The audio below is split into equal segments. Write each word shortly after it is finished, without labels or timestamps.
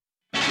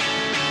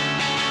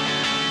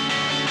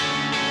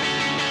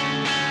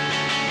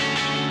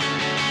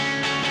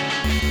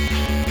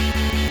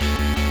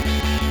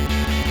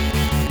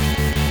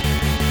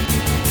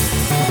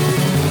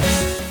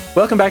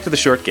Welcome back to The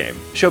Short Game,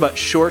 a show about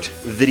short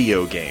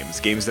video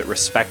games, games that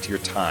respect your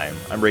time.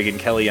 I'm Reagan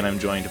Kelly, and I'm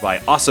joined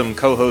by awesome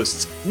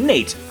co-hosts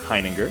Nate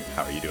Heininger.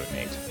 How are you doing,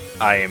 Nate?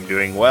 I am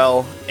doing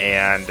well,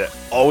 and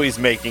always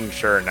making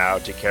sure now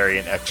to carry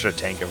an extra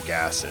tank of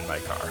gas in my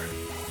car.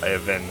 I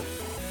have been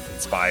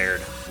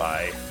inspired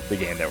by the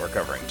game that we're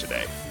covering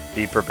today.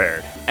 Be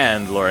prepared.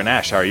 And Laura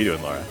Nash, how are you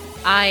doing, Laura?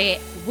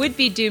 I would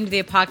be doomed to the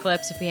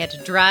apocalypse if we had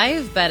to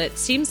drive, but it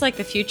seems like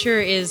the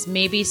future is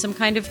maybe some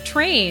kind of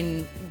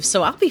train,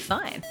 so I'll be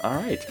fine. All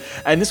right.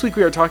 And this week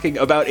we are talking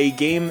about a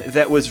game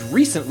that was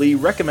recently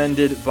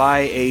recommended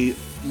by a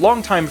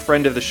longtime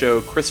friend of the show,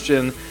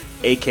 Christian,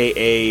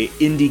 a.k.a.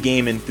 Indie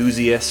Game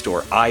Enthusiast,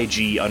 or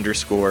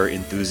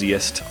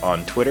IG_enthusiast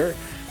on Twitter.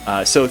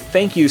 So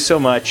thank you so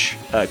much,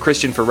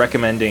 Christian, for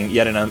recommending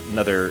yet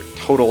another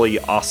totally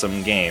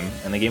awesome game.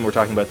 And the game we're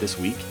talking about this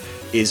week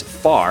is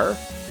Far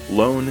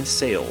Lone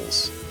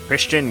Sails.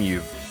 Christian,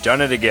 you've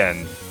done it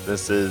again.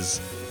 This is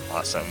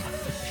awesome.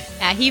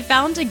 Yeah, he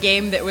found a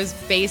game that was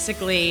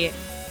basically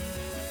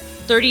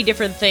 30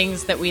 different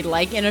things that we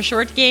like in a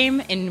short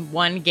game in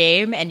one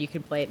game, and you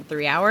can play it in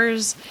 3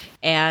 hours.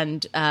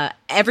 And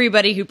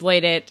everybody who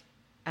played it,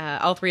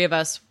 all three of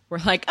us, were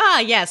like,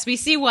 yes, we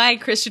see why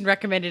Christian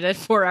recommended it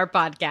for our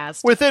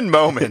podcast. Within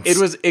moments. It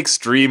was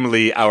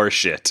extremely our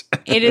shit.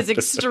 It is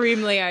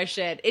extremely our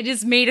shit. It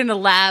is made in a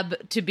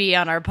lab to be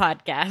on our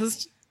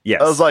podcast. Yes.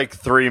 I was like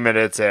 3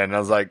 minutes in. I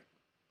was like,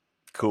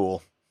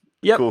 cool.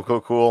 Yep.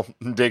 Cool.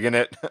 I'm digging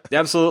it.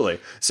 Absolutely.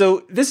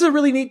 So this is a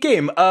really neat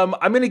game. I'm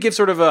going to give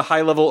sort of a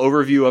high-level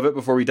overview of it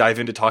before we dive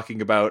into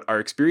talking about our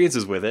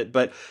experiences with it.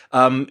 But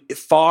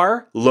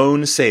Far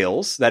Lone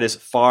Sails, that is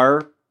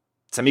Far,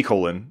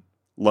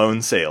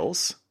 Lone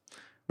Sails.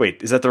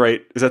 Wait, is that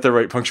the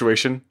right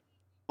punctuation?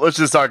 Let's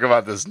just talk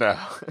about this now.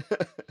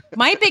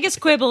 My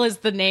biggest quibble is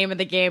the name of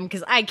the game,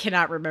 because I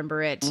cannot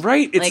remember it.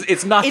 Right?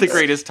 It's not the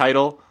greatest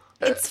title.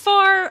 It's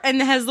far and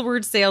it has the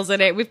word sails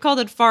in it. We've called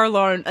it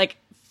Forlorn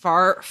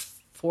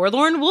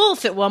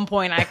Wolf at one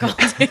point, I called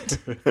it.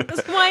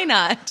 Why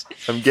not?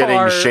 I'm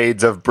getting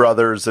shades of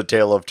Brothers, A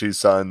Tale of Two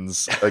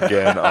Sons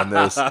again on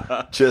this.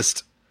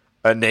 Just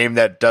a name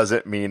that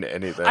doesn't mean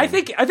anything. I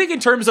think in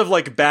terms of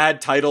like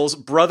bad titles,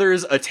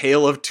 Brothers, A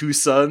Tale of Two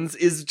Sons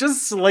is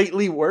just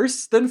slightly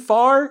worse than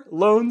Far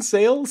Lone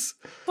Sails.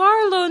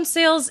 Far Lone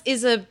Sails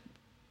is a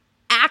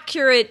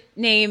accurate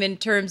name in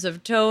terms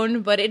of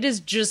tone, but it is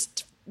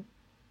just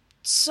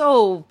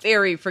so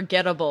very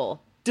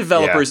forgettable.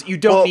 Developers, you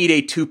don't need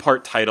a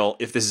two-part title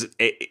if this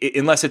is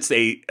unless it's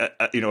a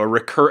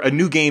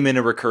new game in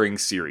a recurring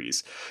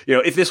series.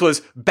 If this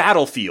was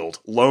Battlefield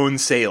Lone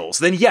Sails,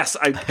 then yes,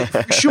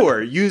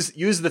 sure use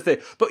the thing.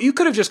 But you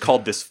could have just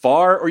called this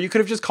Far, or you could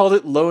have just called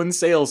it Lone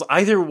Sails.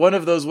 Either one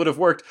of those would have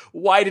worked.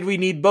 Why did we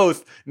need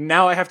both?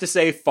 Now I have to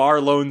say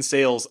Far Lone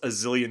Sails a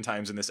zillion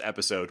times in this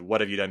episode. What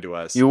have you done to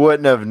us? You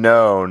wouldn't have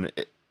known.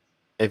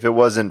 If it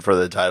wasn't for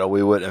the title,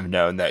 we wouldn't have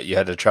known that you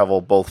had to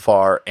travel both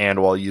far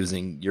and while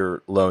using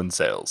your lone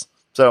sails.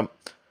 So,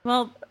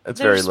 it's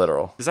very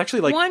literal. There's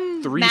actually like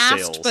one 3 mast,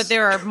 sails. But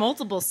there are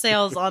multiple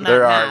sails on that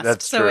mast.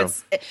 That's true.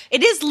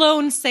 It is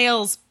lone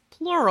sails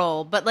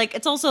plural, but like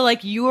it's also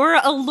like you're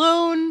a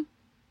lone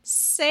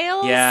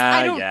sails.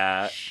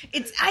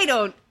 It's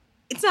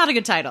not a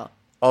good title.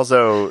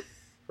 Also,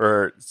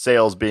 for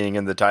sails being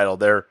in the title,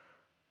 they're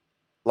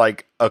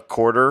like a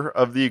quarter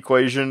of the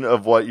equation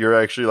of what you're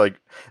actually like.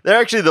 They're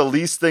actually the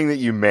least thing that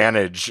you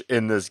manage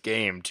in this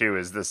game too,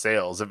 is the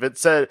sails. If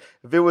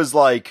it was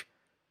like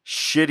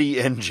shitty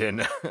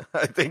engine,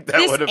 I think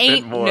that would have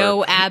been more. This ain't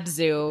no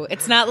Abzu.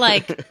 It's not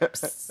like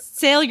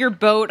sail your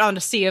boat on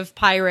a sea of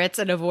pirates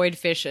and avoid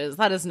fishes.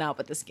 That is not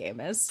what this game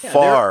is.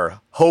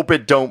 Far, hope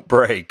it don't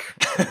break.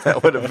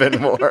 That would have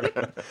been more.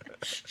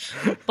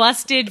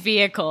 Busted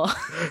vehicle.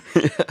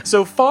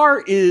 So Far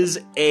is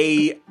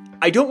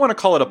I don't want to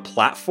call it a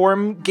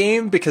platform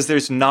game because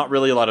there's not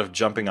really a lot of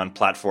jumping on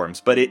platforms,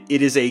 but it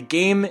is a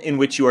game in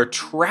which you are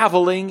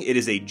traveling. It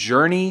is a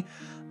journey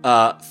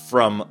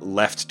from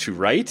left to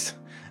right.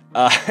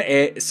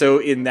 So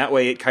in that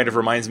way, it kind of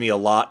reminds me a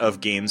lot of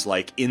games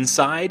like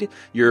Inside.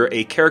 You're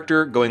a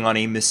character going on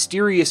a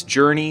mysterious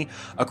journey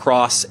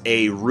across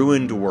a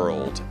ruined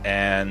world,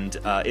 and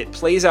it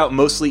plays out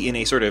mostly in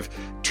a sort of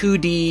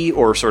 2D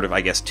or sort of,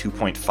 I guess,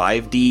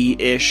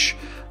 2.5D-ish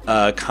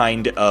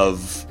kind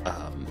of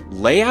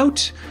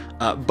layout.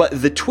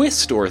 But the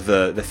twist, or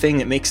the thing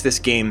that makes this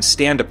game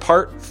stand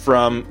apart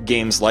from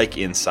games like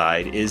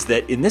Inside, is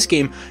that in this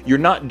game, you're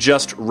not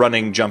just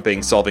running,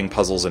 jumping, solving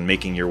puzzles, and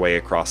making your way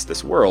across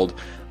this world.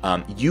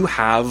 You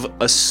have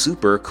a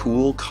super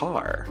cool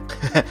car.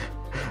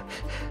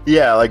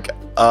 Yeah, like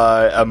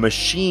a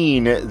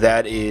machine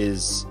that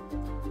is...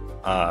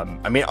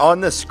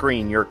 on the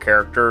screen, your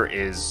character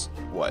is,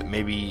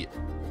 maybe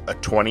a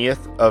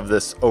 20th of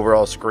this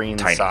overall screen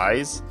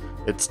size.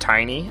 It's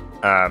tiny,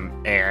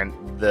 and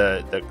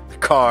the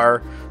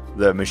car,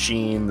 the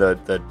machine,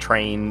 the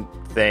train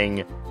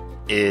thing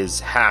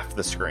is half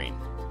the screen.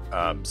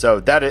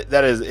 So that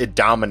is it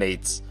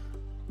dominates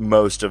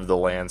most of the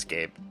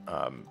landscape.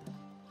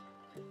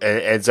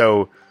 And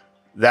so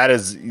that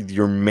is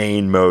your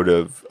main mode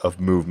of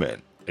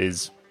movement,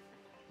 is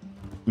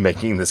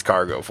making this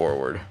car go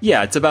forward.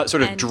 Yeah, it's about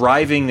sort of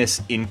driving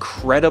this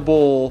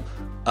incredible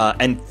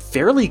and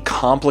fairly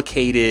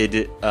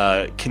complicated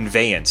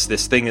conveyance.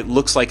 This thing that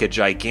looks like a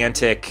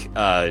gigantic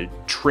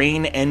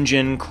train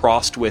engine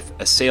crossed with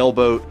a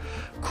sailboat,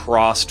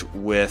 crossed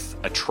with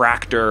a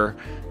tractor,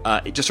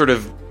 just sort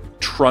of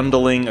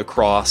trundling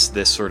across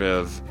this sort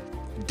of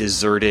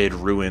deserted,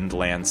 ruined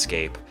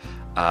landscape.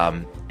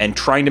 And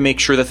trying to make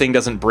sure the thing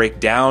doesn't break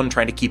down,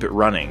 trying to keep it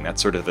running.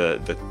 That's sort of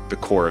the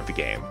core of the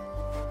game.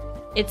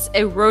 It's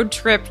a road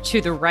trip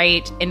to the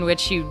right in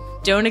which you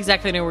don't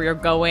exactly know where you're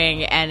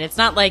going, and it's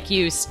not like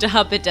you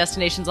stop at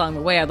destinations along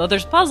the way. Although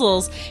there's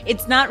puzzles,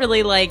 it's not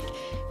really like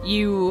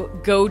you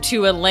go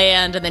to a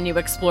land and then you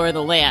explore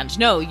the land.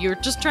 No, you're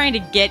just trying to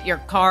get your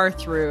car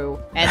through,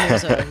 and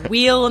there's a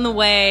wheel in the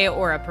way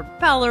or a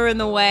propeller in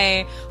the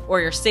way, or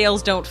your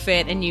sails don't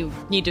fit and you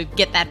need to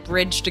get that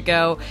bridge to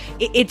go.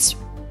 It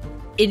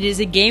is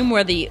a game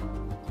where the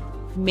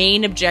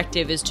main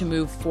objective is to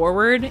move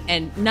forward,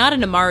 and not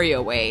in a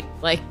Mario way.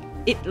 Like,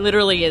 it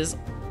literally is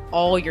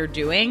all you're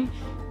doing,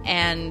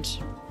 and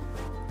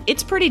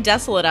it's pretty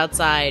desolate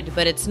outside,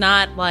 but it's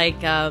not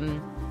like a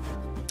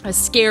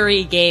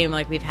scary game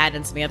like we've had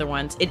in some of the other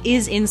ones. It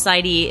is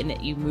inside-y in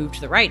that you move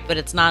to the right, but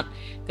it's not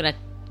gonna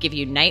give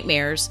you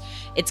nightmares.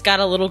 It's got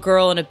a little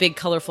girl in a big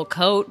colorful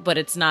coat, but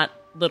it's not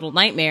Little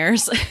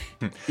Nightmares.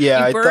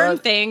 Yeah, you burn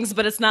things,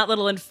 but it's not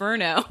Little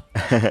Inferno.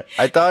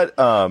 I thought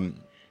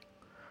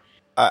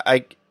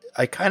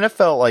I kind of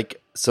felt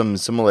like some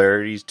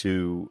similarities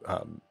to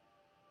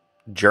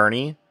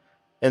Journey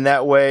in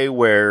that way,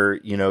 where,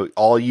 you know,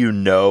 all you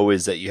know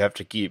is that you have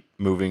to keep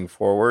moving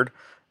forward.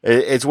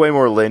 It's way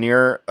more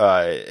linear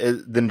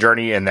than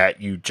Journey in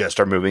that you just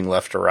are moving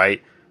left to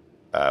right,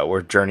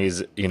 where Journey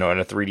is, you know, in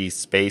a 3D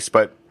space,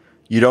 but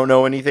you don't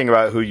know anything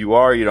about who you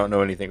are. You don't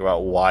know anything about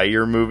why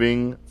you're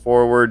moving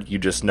forward. You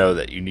just know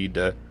that you need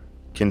to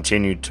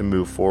continue to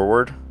move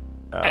forward.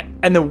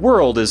 And the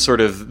world is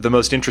sort of the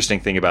most interesting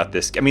thing about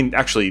this. I mean,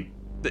 actually,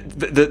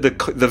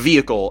 the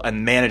vehicle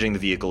and managing the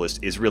vehicle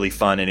is really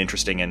fun and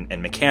interesting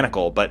and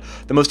mechanical. But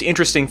the most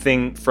interesting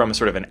thing from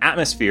sort of an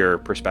atmosphere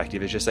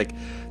perspective is just like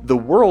the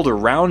world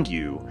around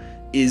you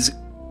is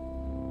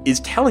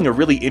telling a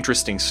really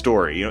interesting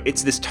story. You know,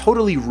 it's this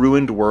totally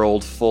ruined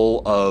world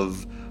full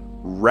of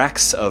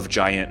wrecks of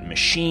giant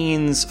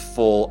machines,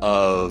 full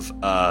of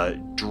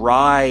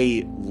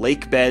dry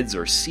lake beds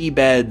or sea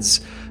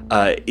beds.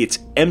 It's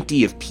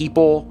empty of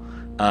people.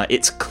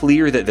 It's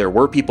clear that there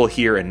were people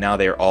here and now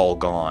they're all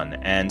gone.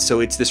 And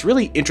so it's this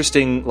really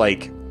interesting,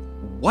 like,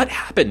 what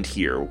happened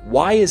here?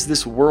 Why is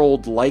this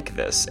world like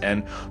this?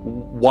 And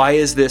why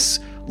is this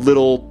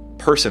little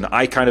person,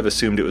 I kind of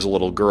assumed it was a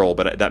little girl,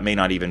 but that may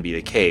not even be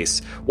the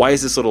case. Why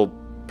is this little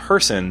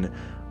person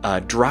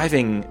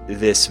driving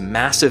this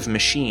massive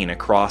machine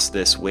across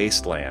this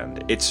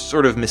wasteland? It's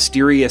sort of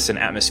mysterious and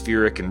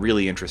atmospheric and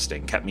really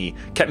interesting. Kept me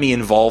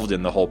involved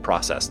in the whole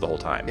process the whole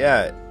time.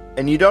 Yeah,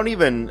 and you don't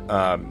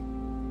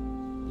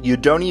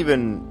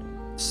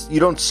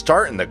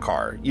start in the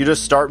car. You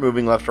just start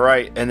moving left to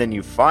right, and then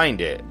you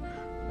find it.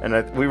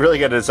 And we really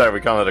got to decide if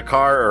we call it a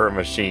car or a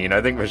machine.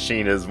 I think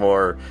machine is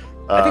more.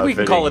 I think we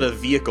can call it a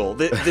vehicle.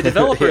 The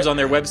developers on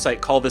their website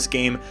call this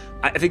game,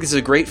 I think this is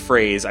a great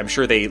phrase. I'm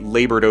sure they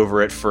labored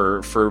over it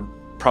for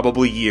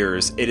probably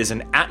years. It is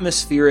an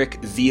atmospheric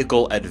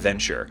vehicle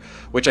adventure,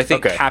 which I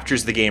think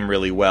captures the game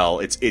really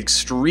well. It's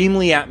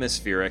extremely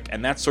atmospheric,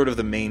 and that's sort of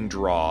the main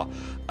draw.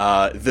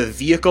 The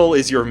vehicle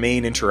is your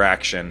main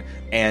interaction,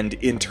 and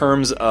in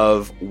terms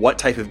of what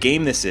type of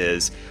game this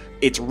is,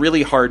 it's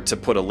really hard to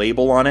put a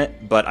label on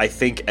it, but I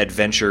think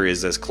adventure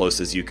is as close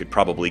as you could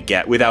probably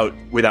get without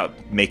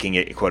making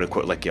it quote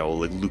unquote like, you know,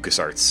 like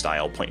LucasArts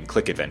style point and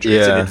click adventure. Yeah.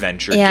 It's an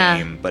adventure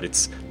game, but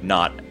it's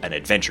not an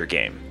adventure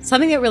game.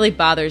 Something that really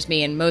bothers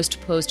me in most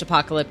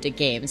post-apocalyptic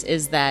games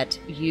is that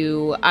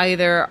you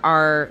either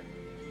are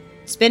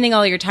spending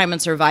all your time on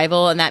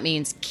survival, and that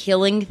means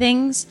killing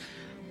things,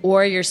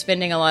 or you're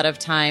spending a lot of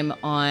time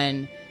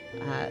on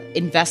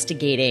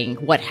investigating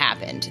what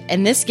happened.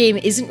 And this game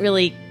isn't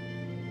really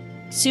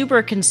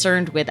super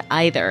concerned with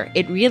either.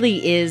 It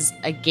really is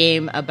a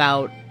game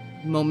about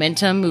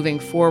momentum, moving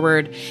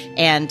forward,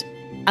 and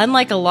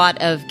unlike a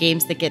lot of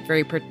games that get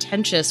very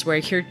pretentious where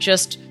you're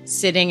just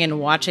sitting and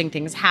watching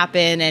things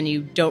happen and you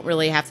don't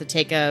really have to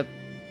take a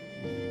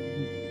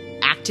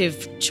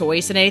active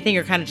choice in anything,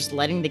 you're kind of just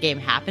letting the game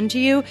happen to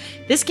you.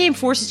 This game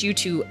forces you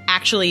to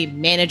actually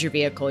manage your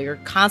vehicle. You're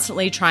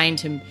constantly trying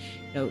to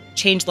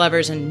change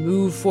levers and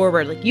move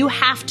forward. Like, you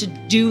have to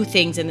do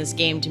things in this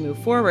game to move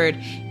forward,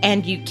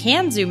 and you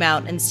can zoom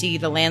out and see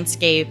the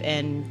landscape,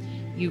 and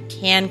you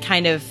can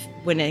kind of,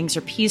 when things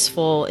are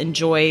peaceful,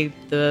 enjoy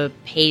the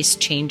pace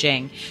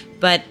changing.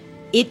 But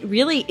it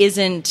really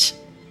isn't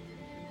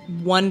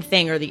one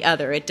thing or the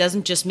other. It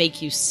doesn't just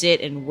make you sit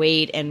and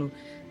wait and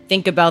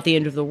think about the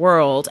end of the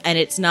world, and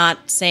it's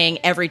not saying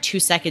every 2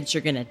 seconds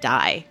you're going to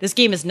die. This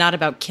game is not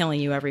about killing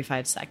you every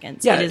 5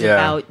 seconds. It is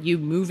about you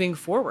moving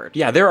forward.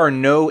 Yeah, there are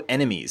no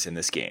enemies in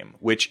this game,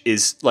 which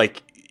is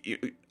like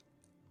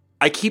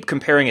I keep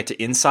comparing it to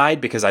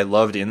Inside because I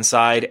loved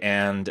Inside,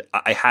 and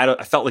I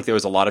felt like there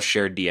was a lot of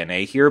shared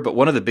DNA here. But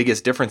one of the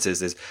biggest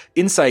differences is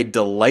Inside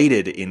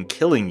delighted in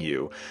killing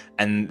you,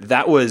 and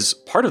that was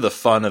part of the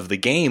fun of the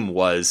game,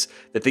 was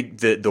that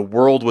the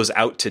world was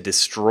out to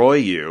destroy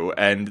you,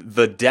 and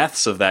the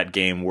deaths of that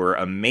game were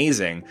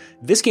amazing.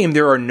 This game,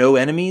 there are no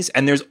enemies,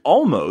 and there's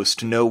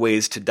almost no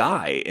ways to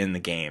die in the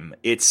game.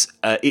 It's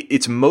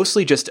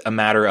mostly just a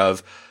matter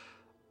of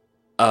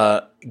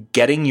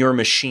getting your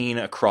machine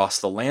across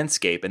the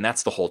landscape, and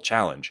that's the whole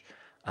challenge.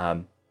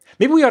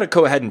 Maybe we ought to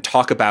go ahead and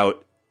talk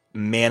about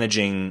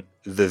managing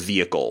the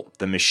vehicle,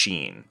 the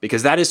machine,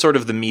 because that is sort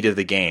of the meat of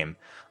the game.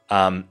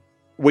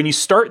 When you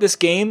start this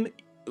game,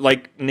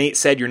 like Nate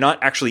said, you're not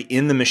actually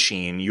in the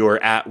machine.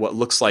 You're at what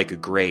looks like a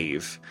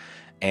grave,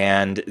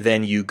 and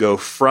then you go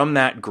from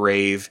that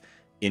grave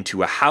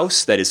into a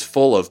house that is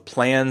full of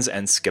plans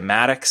and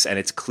schematics, and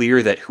it's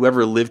clear that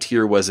whoever lived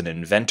here was an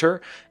inventor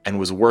and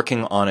was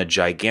working on a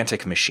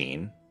gigantic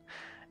machine.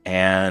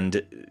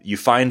 And you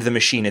find the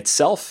machine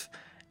itself,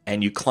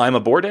 and you climb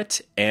aboard it,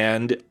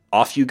 and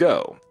off you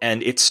go.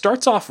 And it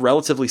starts off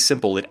relatively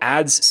simple. It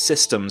adds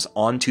systems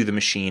onto the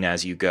machine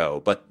as you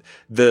go, but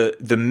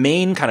the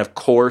main kind of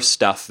core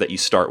stuff that you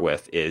start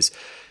with is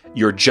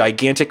your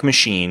gigantic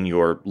machine,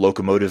 your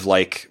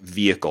locomotive-like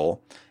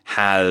vehicle,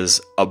 has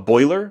a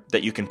boiler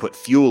that you can put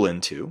fuel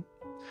into,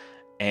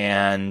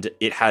 and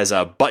it has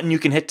a button you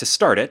can hit to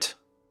start it.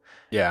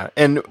 Yeah,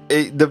 and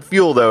the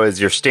fuel, though,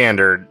 is your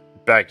standard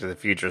Back to the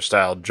Future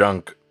style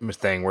junk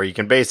thing, where you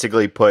can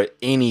basically put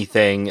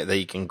anything that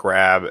you can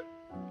grab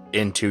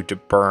into to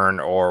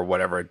burn or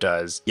whatever it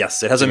does.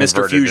 Yes, it has a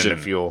Mr. Fusion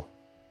fuel.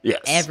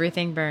 Yes,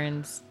 Everything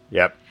burns.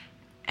 Yep.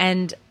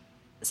 And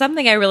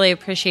something I really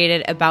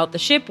appreciated about the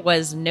ship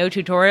was no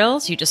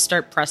tutorials. You just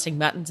start pressing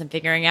buttons and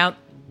figuring out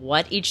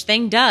what each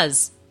thing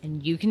does,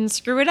 and you can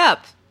screw it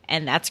up,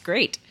 and that's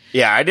great.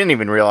 Yeah, I didn't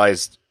even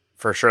realize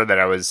for sure that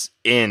I was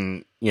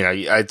in,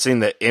 I'd seen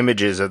the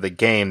images of the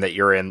game that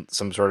you're in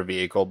some sort of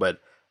vehicle,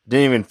 but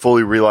didn't even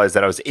fully realize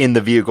that I was in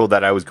the vehicle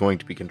that I was going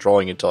to be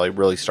controlling until I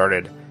really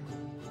started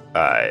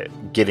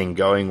getting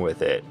going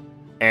with it.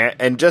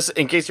 And just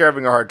in case you're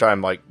having a hard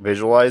time like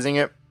visualizing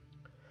it,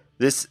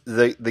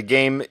 the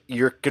game,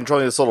 you're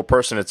controlling this little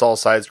person, it's all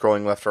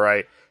side-scrolling left to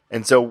right,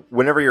 and so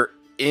whenever you're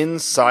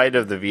inside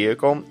of the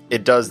vehicle,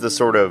 it does the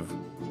sort of,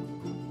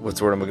 what's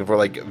the word I'm looking for,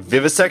 like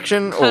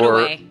vivisection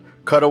or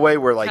cutaway,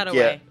 where like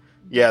cutaway.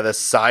 Yeah, the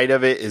side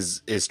of it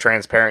is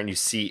transparent and you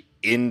see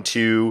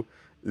into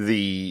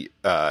the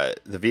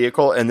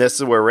vehicle. And this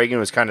is where Reagan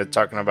was kind of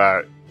talking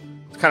about,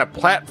 it's kind of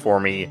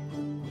platformy,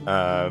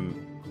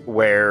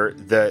 where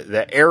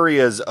the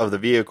areas of the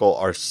vehicle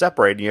are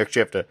separated. You actually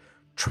have to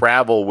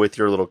travel with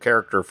your little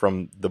character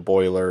from the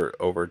boiler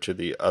over to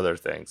the other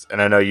things.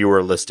 And I know you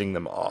were listing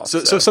them off.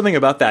 So something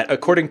about that,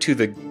 according to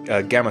the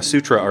Gamma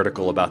Sutra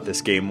article about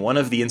this game, one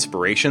of the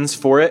inspirations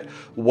for it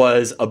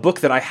was a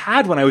book that I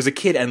had when I was a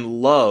kid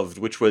and loved,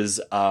 which was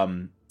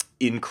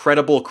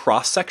Incredible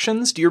Cross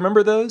Sections. Do you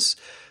remember those?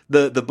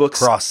 The books,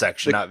 cross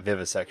section, not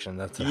vivisection.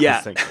 That's what yeah, I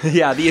was thinking.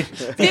 yeah.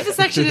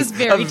 Vivisection is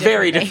very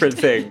very different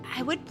thing.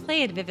 I would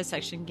play a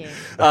vivisection game.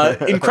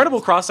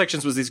 Incredible Cross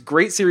Sections was this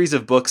great series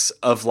of books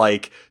of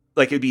like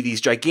it'd be these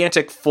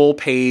gigantic full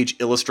page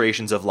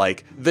illustrations of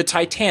like the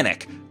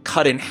Titanic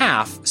cut in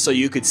half, so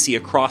you could see a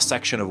cross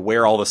section of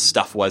where all the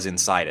stuff was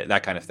inside it,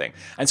 that kind of thing.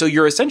 And so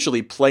you're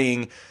essentially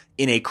playing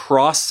in a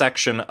cross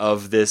section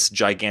of this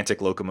gigantic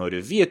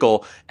locomotive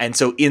vehicle. And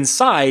so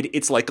inside,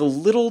 it's like a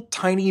little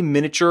tiny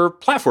miniature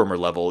platformer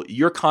level.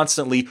 You're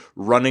constantly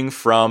running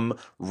from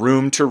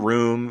room to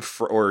room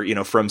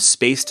from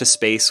space to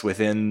space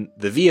within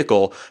the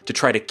vehicle to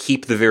try to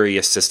keep the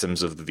various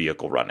systems of the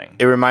vehicle running.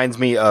 It reminds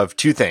me of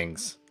two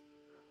things.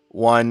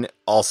 One,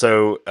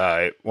 also,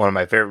 one of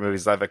my favorite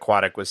movies, Life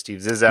Aquatic, with Steve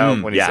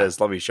Zissou, when he says,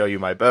 "Let me show you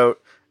my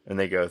boat." And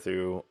they go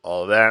through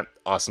all of that.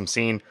 Awesome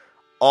scene.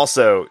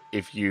 Also,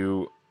 if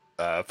you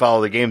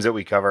follow the games that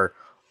we cover,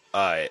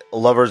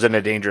 Lovers in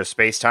a Dangerous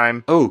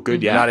Space-Time. Oh,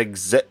 good, yeah.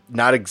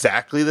 Not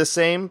exactly the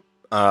same,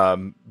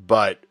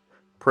 but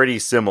pretty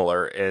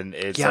similar. And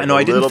it's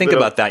I didn't think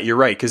about that. You're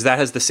right, because that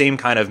has the same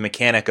kind of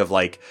mechanic of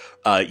like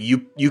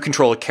you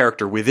control a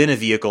character within a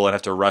vehicle and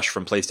have to rush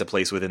from place to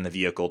place within the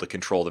vehicle to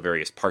control the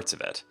various parts of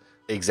it.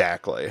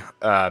 Exactly.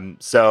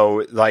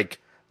 So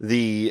like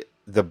the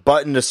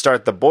button to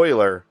start the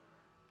boiler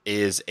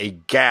is a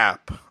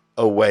gap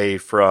away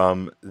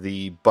from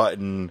the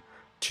button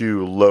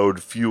to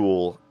load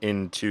fuel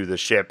into the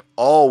ship,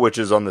 all which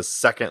is on the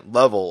second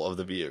level of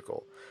the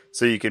vehicle.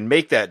 So you can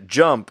make that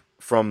jump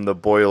from the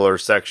boiler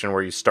section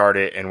where you start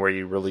it and where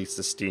you release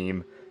the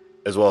steam,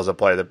 as well as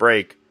apply the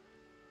brake,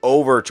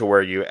 over to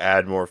where you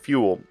add more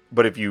fuel.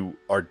 But if you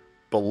are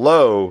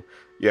below,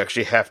 you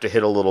actually have to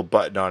hit a little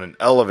button on an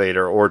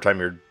elevator or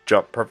time your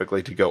jump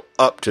perfectly to go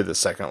up to the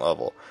second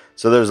level.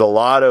 So there's a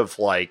lot of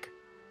like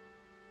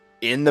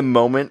in the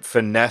moment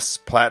finesse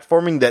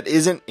platforming that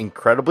isn't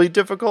incredibly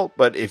difficult,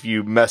 but if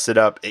you mess it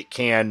up, it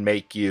can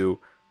make you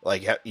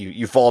like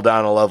you fall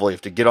down a level, you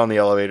have to get on the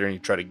elevator, and you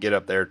try to get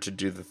up there to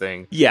do the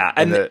thing. Yeah,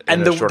 and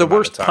the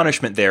worst time.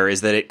 Punishment there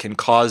is that it can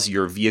cause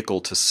your vehicle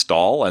to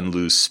stall and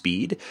lose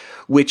speed,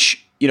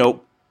 which,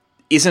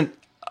 isn't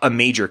a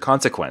major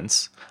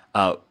consequence.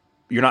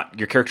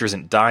 Your character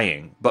isn't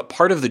dying, but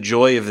part of the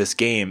joy of this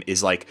game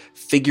is like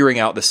figuring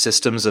out the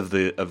systems of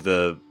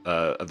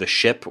the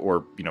ship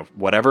or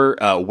whatever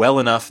well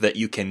enough that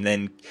you can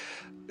then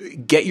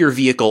get your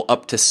vehicle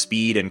up to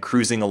speed and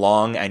cruising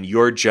along, and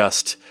you're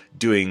just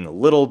doing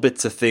little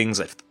bits of things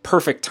like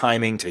perfect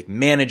timing to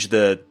manage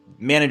the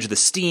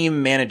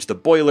steam, manage the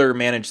boiler,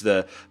 manage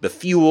the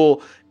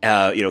fuel,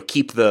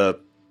 keep the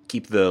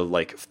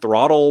like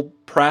throttle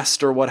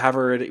pressed or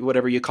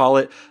whatever you call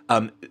it.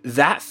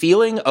 That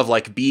feeling of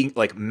like being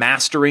like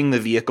mastering the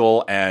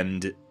vehicle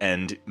and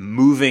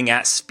moving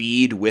at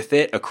speed with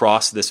it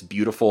across this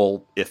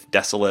beautiful, if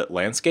desolate,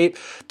 landscape,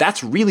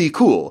 that's really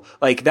cool.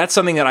 Like that's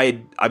something that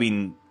I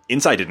mean,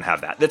 Inside didn't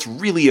have that. That's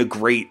really a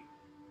great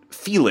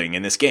feeling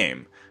in this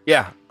game.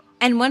 Yeah.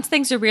 And once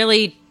things are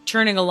really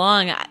churning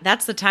along,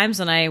 that's the times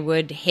when I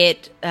would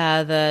hit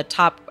the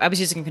top. I was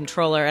using a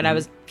controller, and I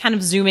was kind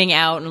of zooming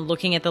out and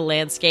looking at the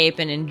landscape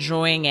and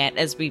enjoying it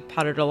as we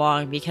puttered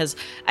along, because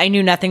I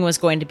knew nothing was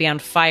going to be on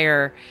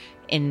fire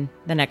in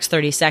the next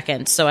 30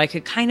 seconds. So I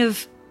could kind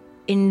of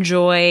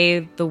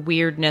enjoy the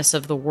weirdness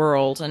of the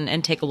world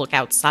and take a look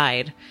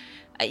outside.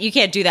 You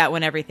can't do that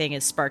when everything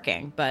is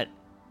sparking, but...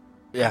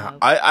 Yeah,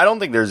 I don't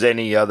think there's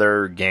any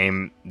other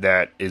game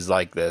that is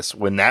like this.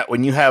 When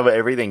you have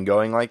everything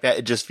going like that,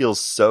 it just feels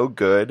so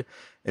good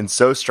and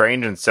so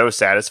strange and so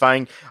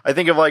satisfying. I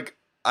think of like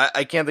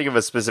I can't think of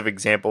a specific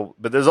example,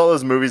 but there's all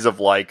those movies of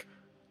like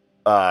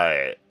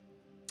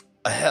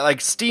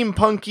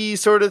steampunky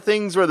sort of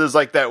things where there's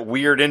like that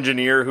weird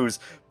engineer who's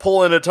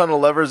pulling a ton of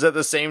levers at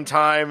the same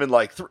time and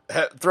like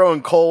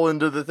throwing coal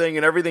into the thing,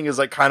 and everything is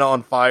like kind of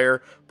on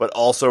fire but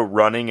also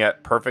running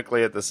at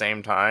perfectly at the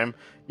same time.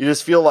 You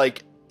just feel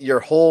like your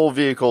whole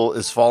vehicle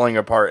is falling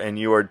apart and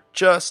you are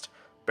just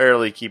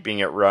barely keeping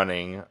it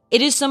running.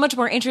 It is so much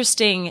more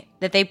interesting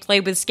that they play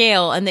with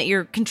scale and that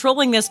you're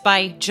controlling this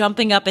by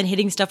jumping up and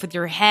hitting stuff with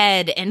your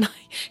head and,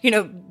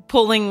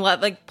 pulling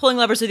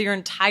levers with your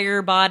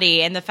entire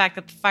body. And the fact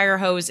that the fire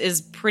hose is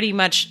pretty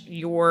much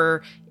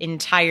your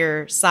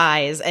entire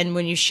size. And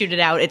when you shoot it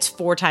out, it's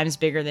 4 times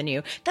bigger than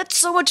you. That's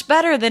so much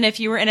better than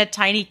if you were in a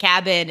tiny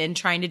cabin and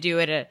trying to do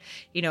it at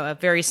a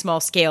very small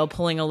scale,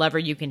 pulling a lever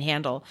you can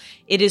handle.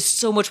 It is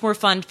so much more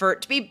fun for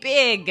it to be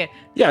big.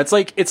 Yeah, it's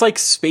like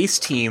Space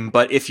Team,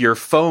 but if your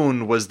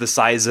phone was the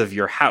size of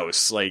your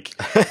house, like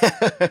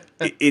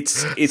it's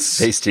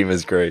Space Team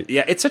is great.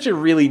 Yeah, it's such a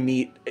really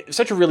neat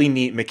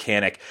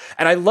mechanic,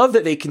 and I love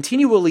that they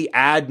continually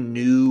add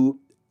new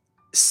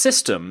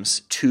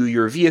systems to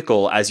your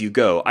vehicle as you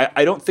go.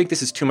 I don't think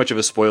this is too much of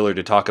a spoiler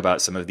to talk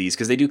about some of these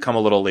because they do come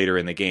a little later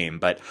in the game,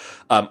 but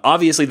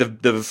obviously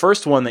the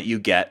first one that you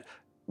get,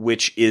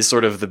 which is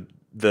sort of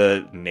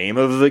the name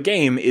of the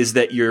game, is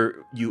that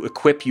you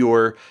equip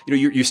you're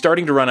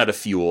starting to run out of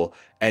fuel,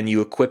 and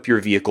you equip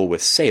your vehicle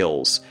with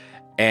sails,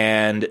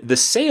 and the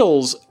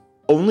sails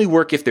only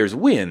work if there's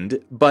wind,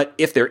 but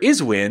if there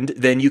is wind,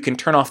 then you can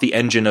turn off the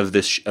engine of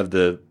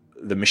the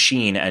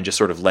machine and just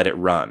sort of let it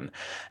run.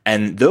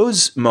 And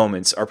those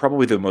moments are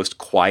probably the most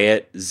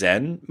quiet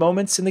zen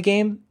moments in the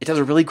game. It does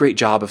a really great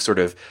job of sort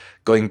of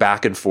going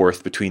back and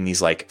forth between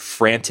these like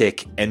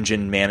frantic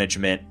engine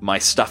management, my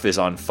stuff is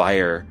on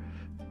fire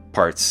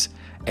parts,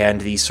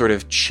 and these sort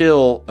of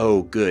chill,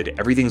 oh good,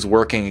 everything's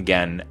working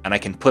again, and I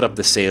can put up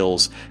the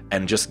sails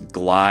and just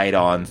glide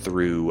on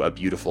through a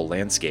beautiful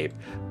landscape.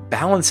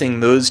 Balancing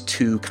those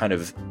two kind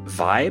of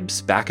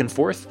vibes back and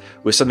forth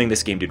was something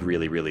this game did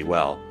really, really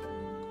well.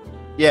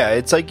 Yeah,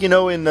 it's like,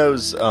 in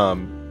those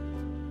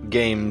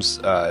games,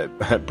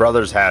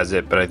 Brothers has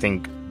it, but I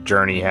think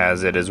Journey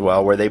has it as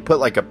well, where they put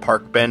like a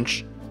park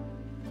bench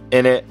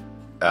in it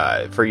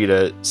for you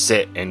to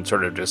sit and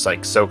sort of just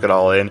like soak it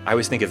all in. I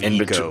always think of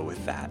Eco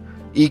with that.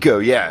 Eco,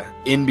 yeah.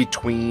 In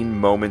between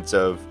moments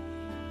of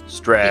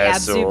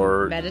stress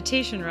or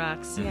meditation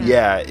rocks.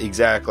 Yeah,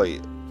 exactly.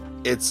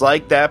 It's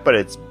like that, but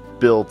it's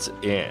built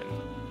in.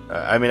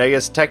 I mean, I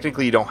guess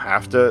technically you don't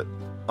have to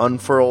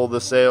unfurl the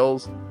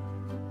sails,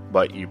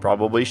 but you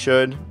probably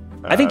should.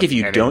 I think if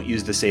you don't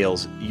use the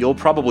sails, you'll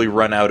probably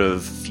run out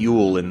of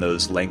fuel in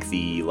those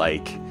lengthy,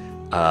 like,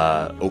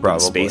 open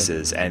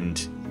spaces.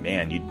 And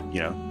man, you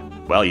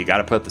got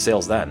to put the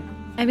sails then.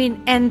 I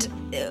mean, and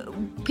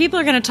people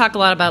are going to talk a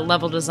lot about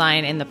level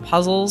design in the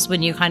puzzles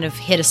when you kind of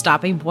hit a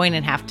stopping point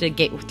and have to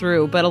get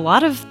through. But a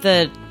lot of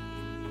the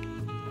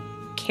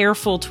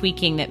careful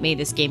tweaking that made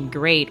this game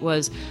great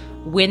was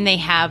when they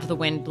have the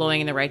wind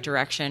blowing in the right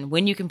direction,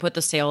 when you can put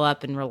the sail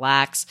up and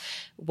relax,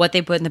 what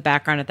they put in the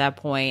background at that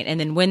point, and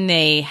then when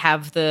they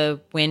have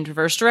the wind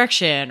reverse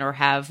direction or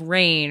have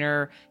rain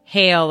or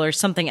hail or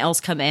something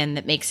else come in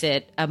that makes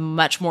it a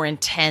much more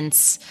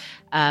intense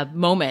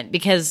moment,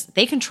 because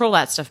they control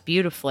that stuff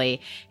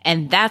beautifully,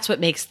 and that's what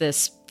makes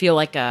this feel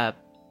like a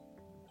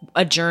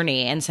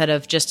journey instead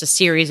of just a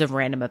series of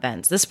random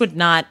events. This would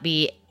not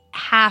be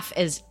half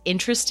as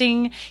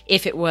interesting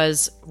if it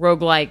was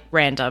roguelike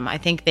random. I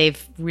think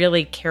they've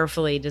really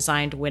carefully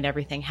designed when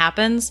everything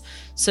happens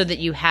so that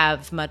you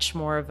have much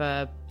more of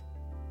a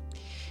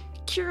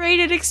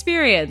curated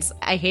experience.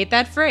 I hate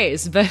that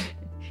phrase, but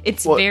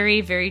it's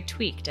very, very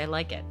tweaked. I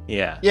like it.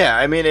 Yeah. Yeah,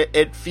 I mean,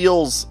 it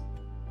feels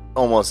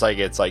almost like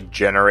it's like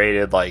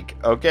generated, like,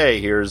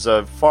 okay, here's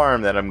a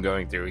farm that I'm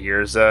going through.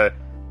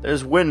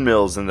 There's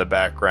windmills in the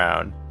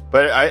background.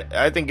 But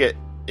I think it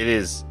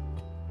is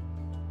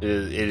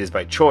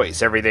by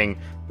choice. Everything,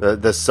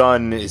 the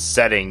sun is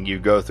setting, you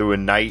go through a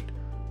night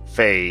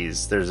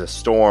phase, there's a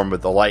storm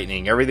with the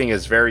lightning. Everything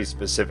is very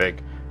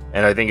specific,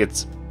 and I think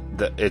it's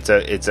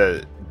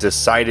a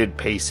decided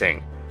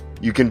pacing.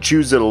 You can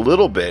choose it a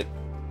little bit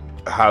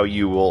how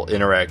you will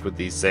interact with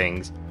these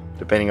things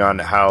depending on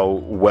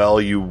how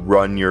well you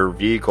run your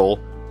vehicle.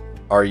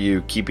 Are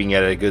you keeping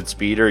it at a good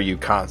speed, or are you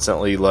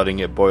constantly letting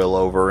it boil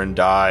over and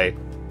die?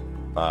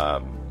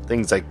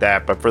 Things like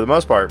that. But for the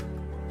most part,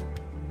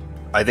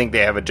 I think they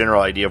have a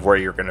general idea of where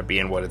you're going to be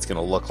and what it's going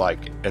to look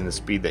like and the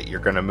speed that you're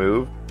going to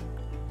move,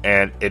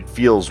 and it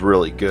feels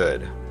really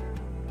good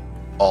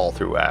all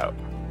throughout.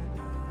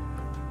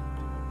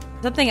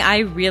 Something I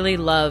really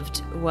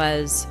loved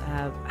was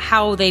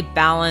how they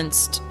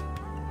balanced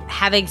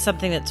having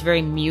something that's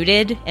very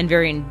muted and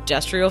very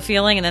industrial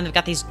feeling, and then they've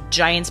got these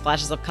giant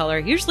splashes of color,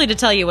 usually to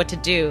tell you what to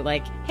do.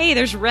 Like, hey,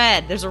 there's a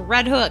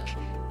red hook.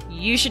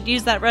 You should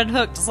use that red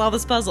hook to solve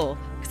this puzzle.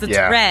 Because it's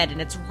red,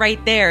 and it's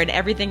right there, and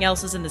everything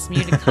else is in this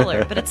muted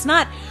color. But it's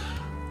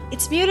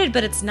muted,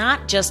 but it's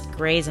not just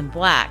grays and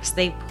blacks.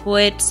 They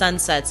put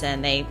sunsets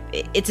in.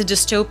 It's a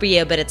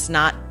dystopia, but it's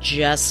not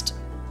just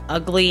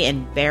ugly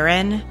and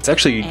barren.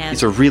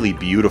 It's a really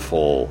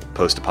beautiful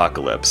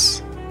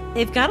post-apocalypse.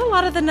 They've got a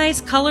lot of the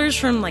nice colors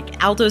from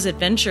like Alto's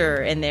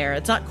Adventure in there.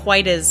 It's not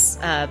quite as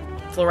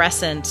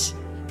fluorescent,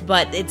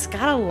 but it's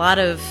got a lot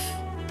of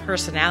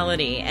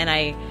personality. And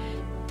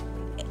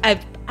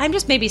I'm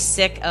just maybe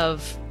sick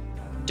of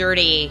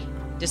dirty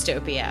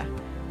dystopia.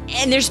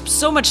 And there's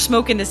so much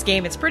smoke in this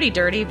game. It's pretty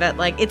dirty, but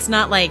like it's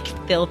not like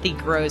filthy,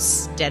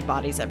 gross dead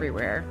bodies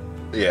everywhere.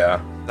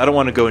 Yeah. I don't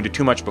want to go into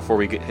too much before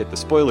we hit the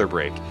spoiler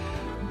break,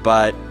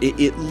 but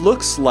it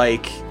looks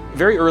like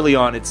very early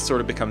on it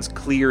sort of becomes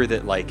clear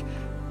that like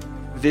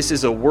this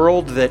is a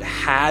world that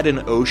had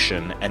an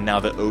ocean, and now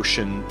the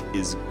ocean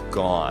is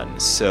gone.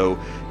 So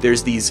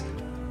there's these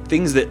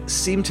things that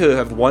seem to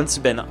have once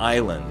been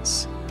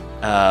islands,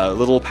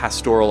 little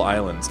pastoral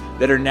islands,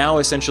 that are now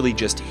essentially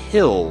just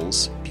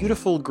hills,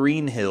 beautiful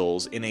green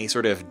hills in a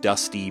sort of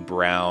dusty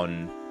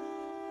brown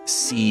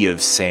sea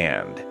of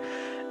sand.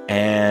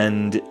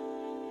 And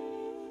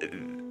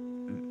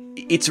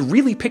it's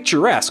really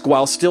picturesque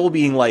while still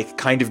being like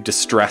kind of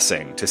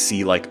distressing to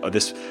see like, oh,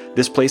 this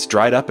place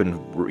dried up and,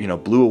 you know,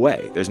 blew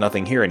away. There's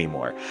nothing here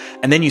anymore.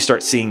 And then you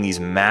start seeing these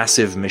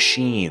massive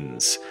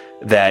machines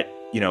that,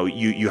 you know,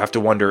 you have to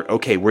wonder,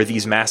 okay, were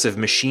these massive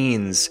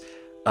machines,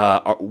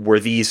 were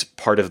these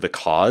part of the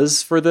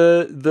cause for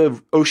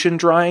the ocean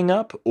drying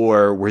up,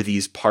 or were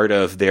these part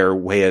of their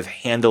way of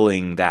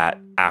handling that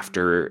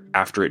after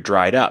it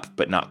dried up,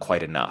 but not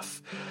quite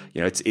enough? You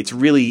know, it's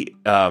really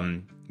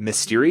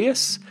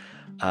mysterious,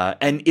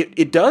 and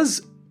it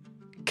does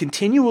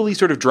continually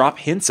sort of drop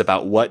hints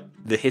about what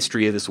the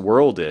history of this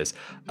world is.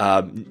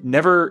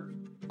 Never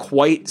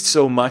quite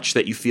so much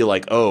that you feel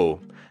like,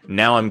 oh,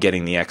 now I'm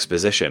getting the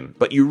exposition,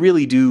 but you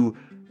really do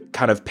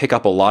kind of pick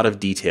up a lot of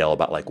detail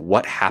about like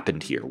what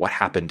happened here, what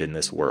happened in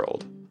this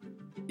world.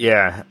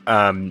 Yeah,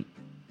 you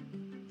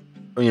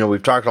know,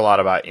 we've talked a lot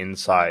about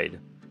Inside,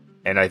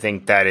 and I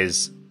think that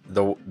is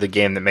the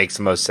game that makes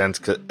the most sense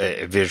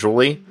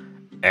visually,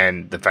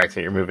 and the fact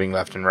that you're moving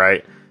left and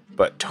right.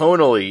 But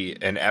tonally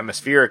and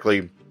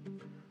atmospherically,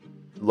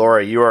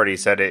 Laura, you already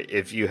said it.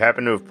 If you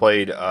happen to have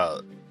played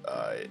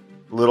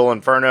Little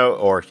Inferno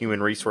or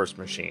Human Resource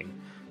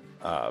Machine,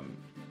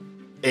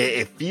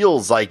 it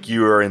feels like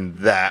you are in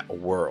that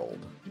world.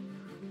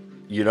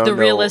 You don't know,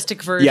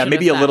 realistic version. Yeah,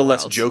 maybe of a little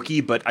world. less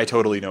jokey, but I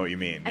totally know what you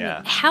mean. I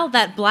mean, how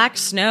that black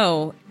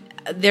snow.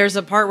 There's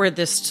a part where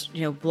this,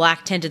 you know,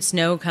 black tinted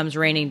snow comes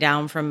raining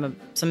down from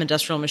some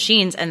industrial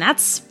machines, and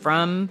that's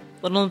from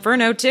Little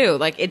Inferno too.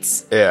 Like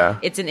it's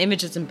an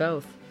image that's in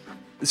both.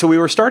 So we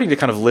were starting to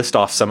kind of list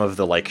off some of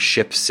the like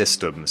ship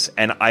systems,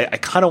 and I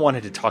kind of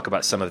wanted to talk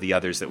about some of the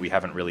others that we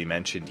haven't really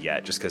mentioned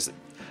yet, just because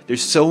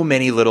there's so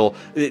many little.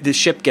 The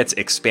ship gets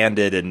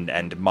expanded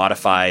and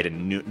modified,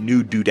 and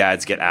new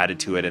doodads get added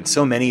to it, and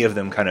so many of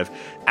them kind of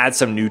add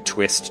some new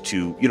twist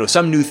to, you know,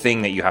 some new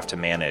thing that you have to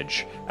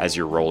manage as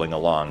you're rolling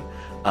along.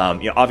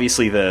 You know,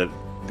 obviously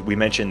we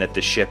mentioned that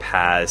the ship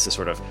has a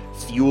sort of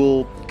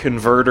fuel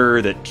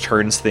converter that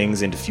turns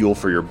things into fuel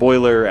for your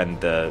boiler, and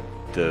the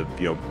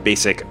you know,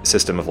 basic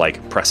system of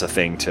like press a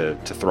thing to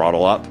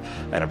throttle up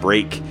and a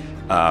brake,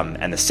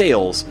 and the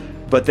sails.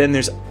 But then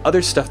there's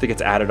other stuff that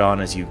gets added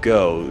on as you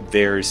go.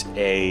 There's two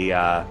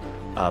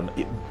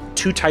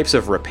two types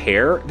of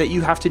repair that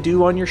you have to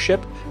do on your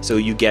ship. So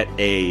you get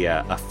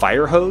a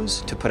fire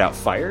hose to put out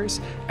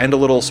fires, and a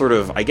little sort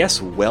of, I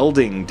guess,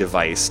 welding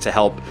device to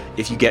help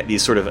if you get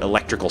these sort of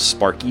electrical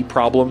sparky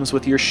problems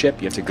with your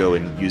ship. You have to go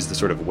and use the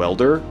sort of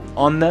welder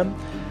on them.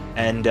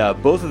 And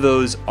both of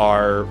those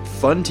are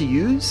fun to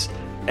use.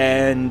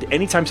 And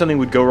anytime something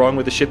would go wrong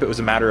with the ship, it was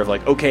a matter of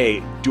like,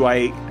 okay, do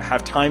I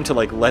have time to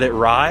like let it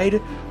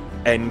ride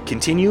and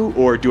continue,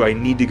 or do I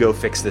need to go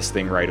fix this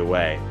thing right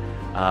away?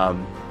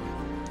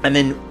 And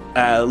then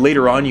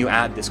later on, you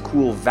add this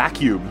cool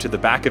vacuum to the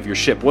back of your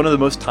ship. One of the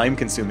most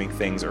time-consuming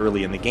things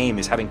early in the game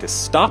is having to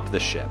stop the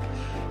ship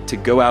to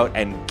go out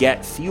and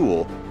get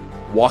fuel,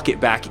 walk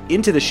it back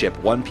into the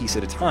ship one piece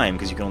at a time,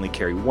 because you can only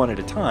carry one at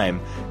a time,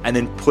 and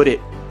then put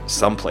it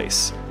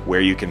someplace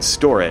where you can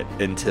store it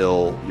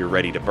until you're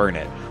ready to burn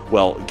it.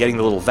 Well, getting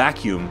the little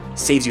vacuum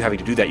saves you having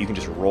to do that. You can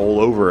just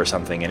roll over or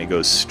something and it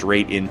goes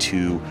straight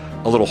into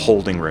a little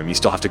holding room. You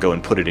still have to go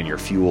and put it in your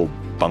fuel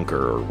bunker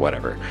or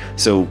whatever.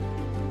 So,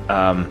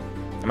 am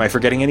I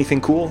forgetting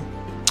anything cool?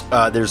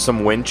 There's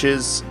some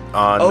winches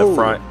on the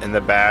front and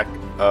the back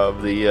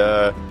of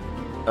the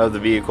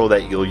vehicle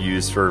that you'll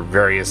use for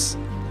various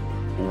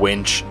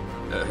winch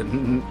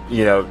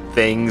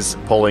things,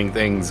 pulling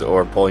things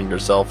or pulling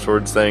yourself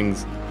towards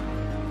things,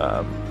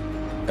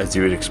 as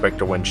you would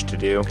expect a winch to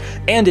do.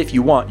 And if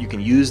you want, you can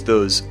use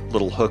those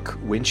little hook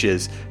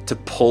winches to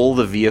pull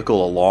the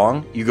vehicle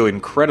along. You go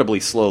incredibly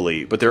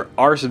slowly, but there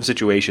are some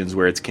situations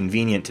where it's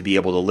convenient to be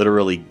able to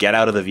literally get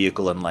out of the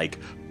vehicle and like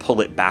pull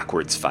it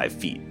backwards 5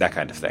 feet, that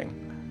kind of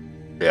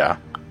thing. Yeah.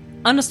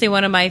 Honestly,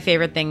 one of my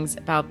favorite things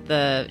about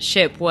the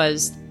ship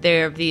was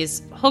there are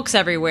these hooks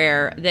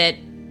everywhere that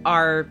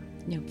are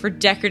for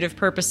decorative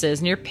purposes,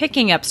 and you're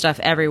picking up stuff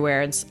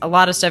everywhere. It's a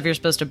lot of stuff you're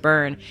supposed to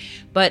burn,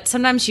 but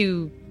sometimes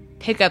you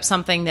pick up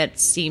something that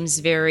seems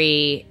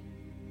very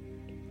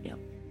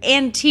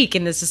antique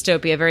in this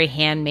dystopia, very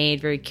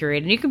handmade, very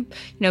curated. And you can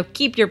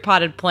keep your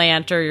potted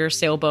plant or your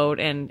sailboat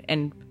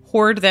and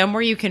hoard them,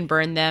 or you can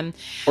burn them.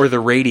 Or the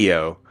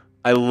radio.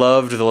 I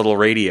loved the little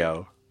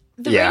radio.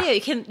 Radio,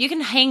 you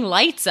can hang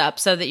lights up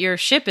so that your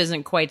ship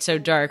isn't quite so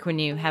dark when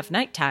you have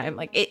nighttime.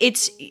 Like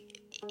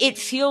it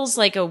feels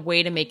like a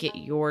way to make it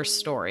your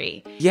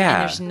story. Yeah.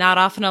 And there's not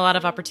often a lot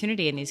of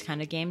opportunity in these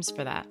kind of games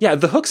for that. Yeah,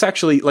 the hooks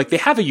actually, like, they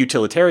have a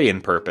utilitarian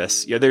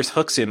purpose. Yeah, there's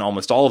hooks in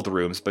almost all of the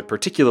rooms, but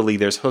particularly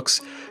there's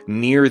hooks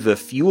near the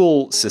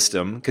fuel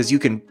system, because you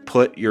can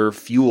put your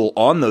fuel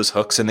on those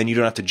hooks and then you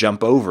don't have to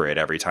jump over it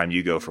every time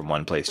you go from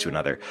one place to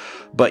another.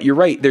 But you're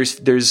right,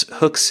 there's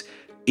hooks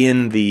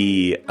in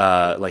the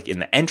in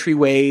the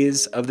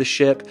entryways of the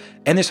ship,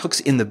 and there's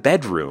hooks in the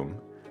bedroom.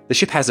 The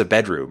ship has a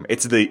bedroom.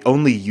 It's the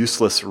only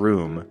useless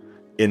room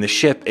in the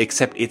ship,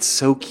 except it's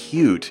so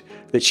cute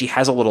that she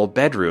has a little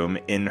bedroom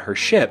in her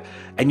ship,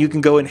 and you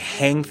can go and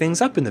hang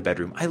things up in the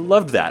bedroom. I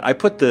loved that. I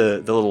put the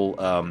little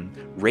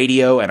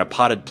radio and a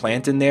potted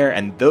plant in there,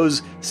 and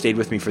those stayed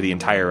with me for the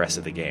entire rest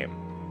of the game.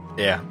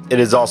 Yeah. It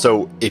is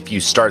also, if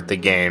you start the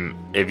game,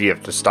 if you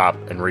have to stop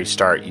and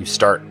restart, you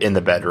start in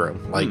the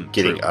bedroom, like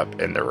getting true. up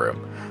in the room.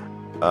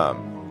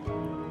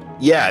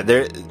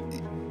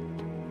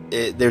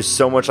 There's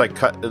so much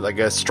like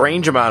a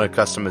strange amount of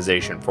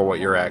customization for what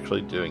you're actually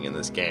doing in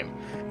this game,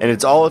 and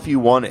it's all if you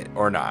want it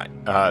or not,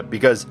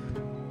 because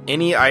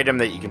any item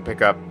that you can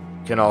pick up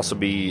can also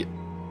be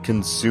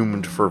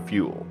consumed for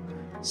fuel.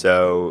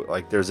 So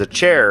like there's a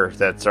chair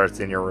that starts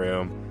in your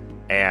room,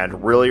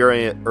 and really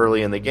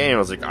early in the game I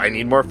was like, I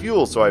need more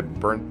fuel, so I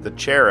burnt the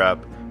chair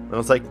up, and I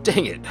was like,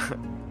 dang it,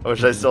 I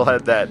wish I still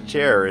had that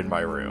chair in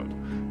my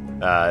room.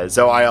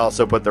 So I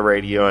also put the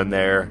radio in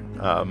there.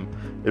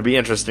 It'd be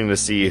interesting to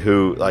see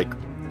who, like,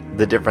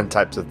 the different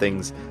types of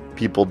things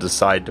people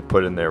decide to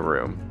put in their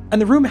room. And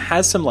the room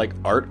has some, like,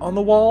 art on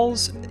the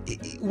walls.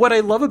 What I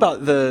love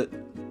about the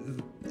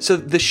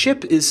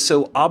ship is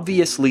so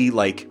obviously,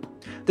 like,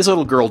 this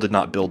little girl did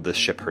not build this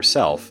ship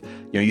herself.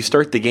 You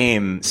start the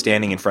game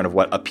standing in front of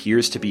what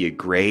appears to be a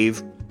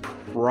grave,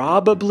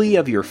 probably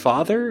of your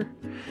father,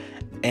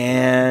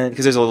 and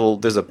because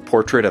there's a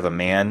portrait of a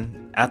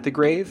man at the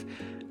grave.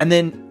 And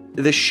then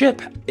the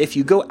ship, if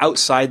you go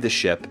outside the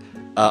ship,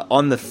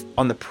 on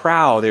the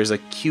prow, there's a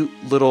cute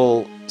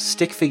little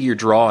stick figure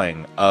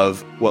drawing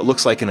of what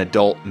looks like an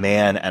adult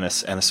man and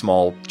a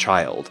small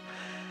child.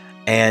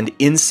 And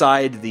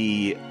inside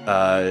the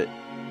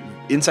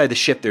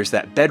ship, there's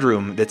that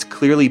bedroom that's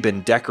clearly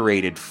been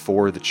decorated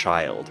for the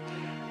child.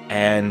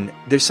 And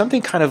there's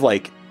something kind of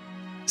like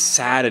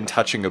sad and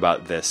touching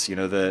about this.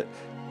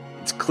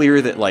 It's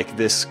clear that like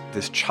this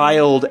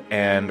child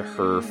and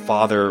her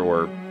father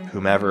or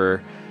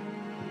whomever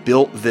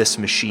built this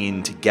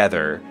machine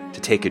together to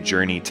take a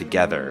journey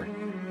together,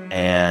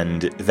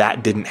 and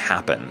that didn't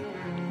happen.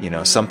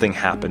 Something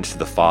happened to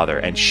the father,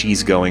 and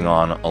she's going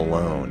on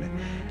alone.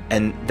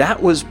 And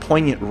that was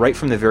poignant right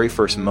from the very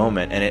first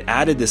moment, and it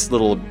added this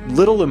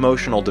little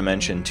emotional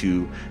dimension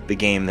to the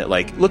game that,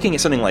 like, looking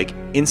at something like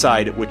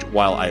Inside, which,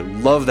 while I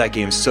love that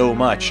game so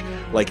much,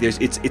 like,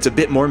 it's a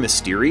bit more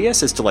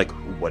mysterious as to, like,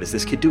 what is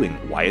this kid doing?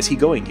 Why is he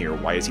going here?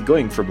 Why is he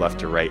going from left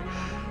to right?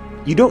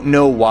 You don't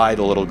know why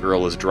the little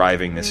girl is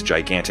driving this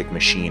gigantic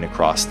machine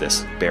across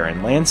this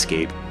barren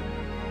landscape,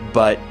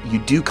 but you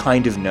do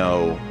kind of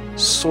know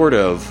sort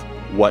of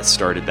what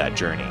started that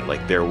journey.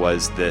 Like there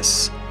was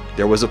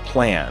a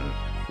plan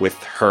with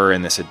her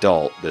and this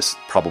adult, this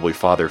probably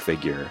father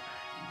figure,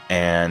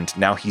 and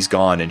now he's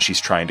gone and she's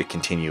trying to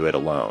continue it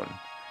alone.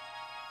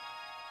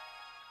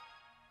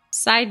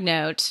 Side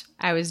note,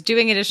 I was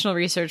doing additional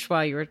research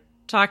while you were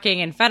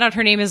talking and found out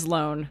her name is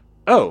Lone.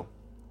 Oh.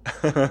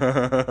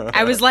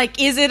 I was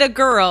like, is it a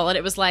girl? And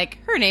it was like,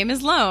 her name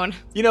is Lone.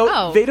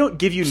 They don't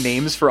give you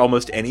names for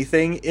almost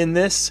anything in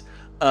this.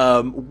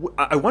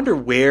 I wonder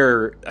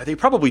where they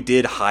probably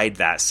did hide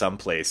that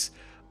someplace.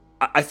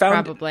 I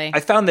found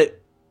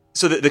that.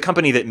 So the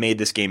company that made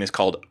this game is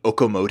called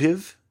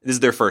Okomotive. This is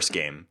their first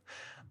game.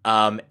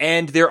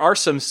 And there are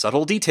some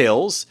subtle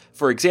details.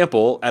 For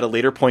example, at a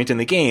later point in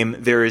the game,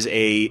 there is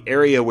a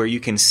area where you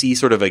can see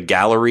sort of a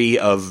gallery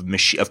of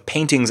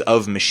paintings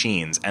of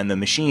machines, and the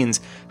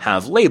machines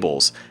have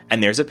labels.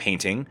 And there's a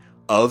painting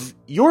of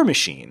your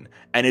machine,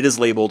 and it is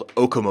labeled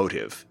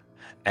Okomotive.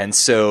 And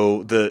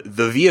so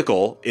the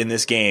vehicle in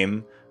this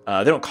game,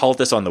 they don't call it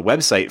this on the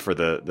website for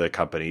the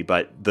company,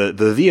 but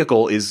the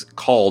vehicle is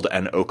called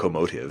an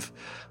Okomotive,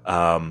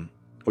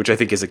 which I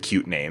think is a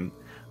cute name.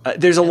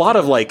 There's a lot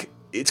of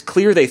it's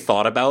clear they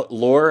thought about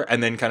lore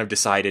and then kind of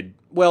decided,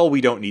 well, we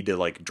don't need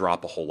to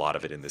drop a whole lot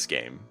of it in this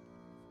game.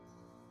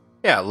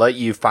 Yeah, let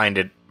you find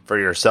it for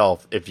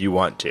yourself if you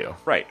want to.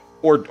 Right.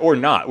 Or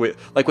not. With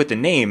the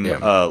name,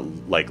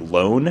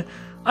 Lone,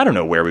 I don't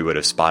know where we would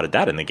have spotted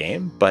that in the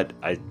game, but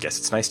I guess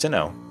it's nice to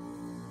know.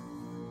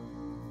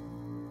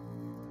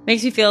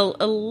 Makes me feel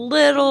a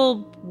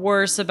little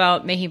worse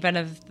about making fun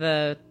of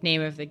the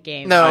name of the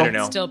game. No, I don't know.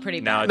 It's still pretty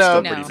No, bad. it's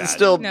still pretty bad.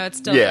 It's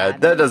still yeah,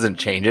 bad. that doesn't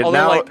change it.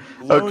 Although,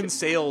 Now, Lone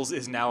Sales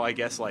is now, I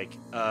guess, a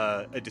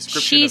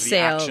description of the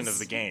sales. action of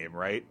the game,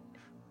 right?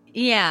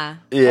 Yeah.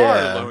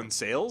 Yeah. Or Lone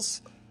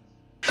Sales?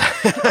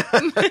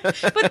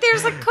 But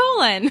there's a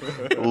colon.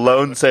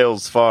 Lone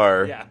Sales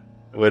Far Yeah.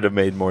 would have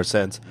made more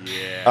sense.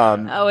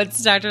 Yeah.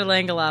 It's Dr.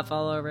 Langeloff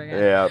all over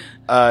again.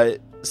 Yeah.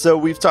 So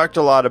we've talked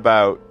a lot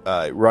about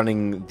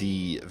running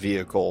the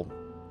vehicle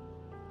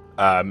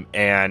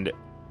and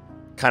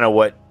kind of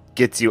what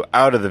gets you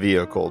out of the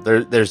vehicle.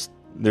 There's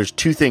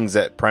two things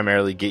that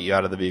primarily get you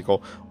out of the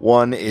vehicle.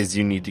 One is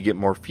you need to get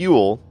more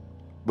fuel,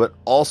 but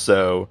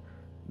also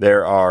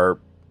there are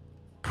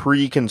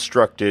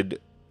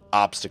pre-constructed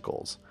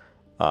obstacles.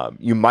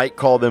 You might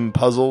call them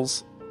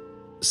puzzles.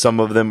 Some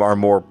of them are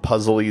more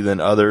puzzly than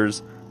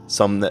others.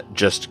 Some that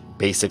just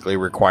basically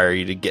require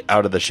you to get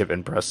out of the ship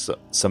and press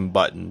some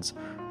buttons.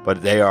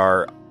 But they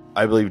are,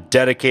 I believe,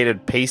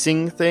 dedicated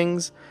pacing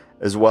things,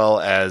 as well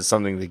as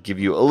something that give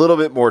you a little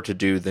bit more to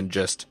do than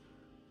just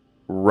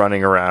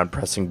running around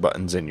pressing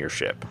buttons in your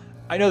ship.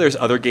 I know there's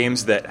other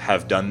games that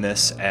have done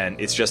this, and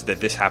it's just that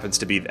this happens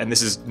to be, and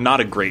this is not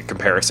a great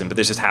comparison, but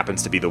this just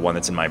happens to be the one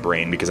that's in my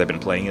brain because I've been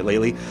playing it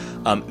lately.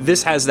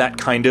 This has that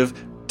kind of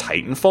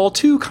Titanfall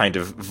 2 kind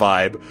of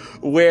vibe,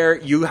 where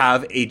you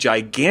have a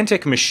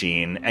gigantic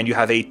machine and you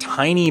have a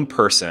tiny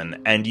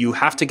person, and you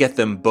have to get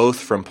them both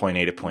from point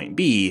A to point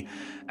B,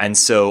 and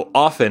so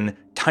often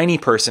tiny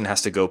person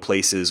has to go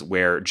places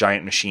where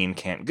giant machine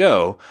can't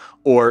go,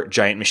 or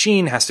giant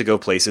machine has to go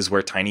places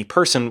where tiny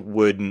person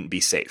wouldn't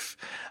be safe.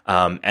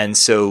 And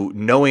so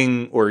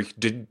knowing or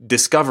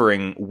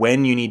discovering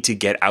when you need to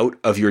get out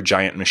of your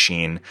giant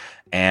machine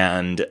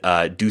and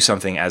do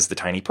something as the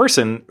tiny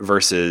person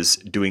versus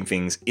doing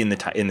things in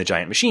the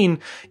giant machine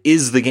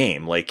is the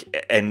game.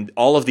 And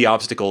all of the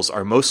obstacles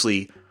are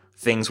mostly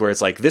things where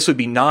it's this would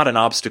be not an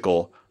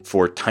obstacle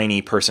for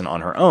tiny person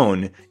on her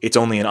own. It's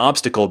only an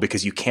obstacle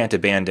because you can't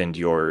abandon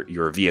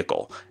your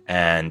vehicle,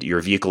 and your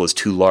vehicle is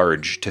too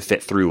large to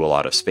fit through a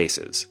lot of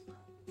spaces.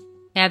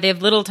 Yeah, they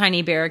have little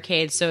tiny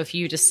barricades, so if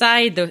you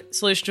decide the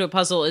solution to a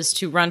puzzle is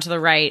to run to the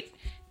right,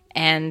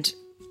 and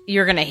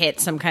you're going to hit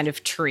some kind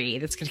of tree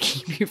that's going to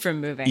keep you from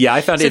moving. Yeah,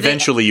 I found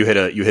eventually you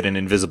hit an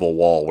invisible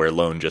wall where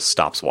Lone just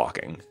stops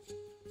walking.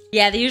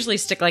 Yeah, they usually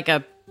stick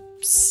a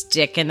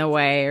stick in the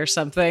way or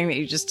something that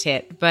you just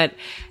hit. But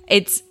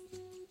it's,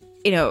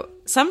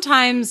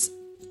 sometimes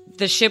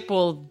the ship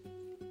will,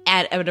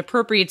 at an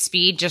appropriate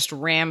speed, just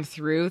ram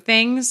through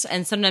things,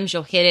 and sometimes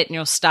you'll hit it and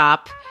you'll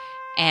stop.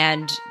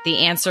 And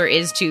the answer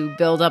is to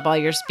build up all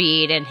your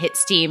speed and hit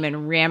steam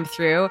and ram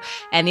through.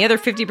 And the other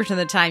 50% of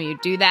the time you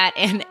do that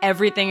and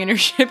everything in your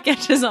ship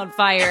catches on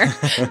fire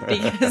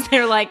because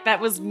they're that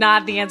was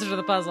not the answer to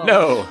the puzzle.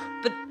 No.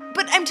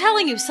 But I'm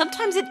telling you,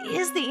 sometimes it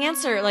is the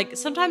answer.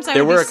 Sometimes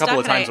there were a couple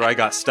of times where I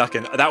got stuck,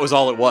 and that was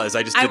all it was.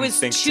 I just didn't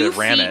think to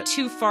ram it. I was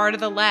 2 feet too far to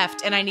the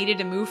left, and I needed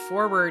to move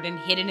forward and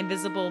hit an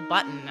invisible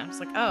button. I was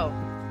like, oh.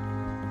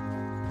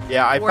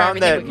 Yeah, I found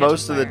that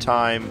most of the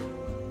time,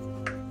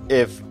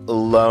 if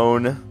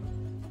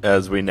Lone,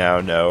 as we now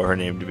know her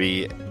name to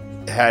be,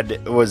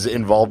 was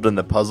involved in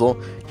the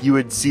puzzle, you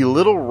would see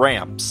little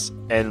ramps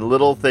and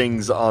little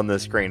things on the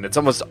screen. It's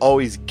almost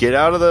always get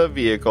out of the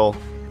vehicle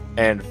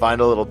and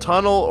find a little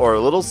tunnel or a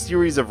little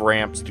series of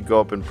ramps to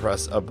go up and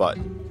press a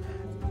button.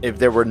 if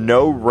there were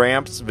no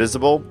ramps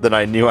visible, then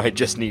I knew I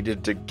just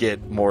needed to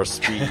get more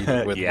speed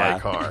with Yeah. my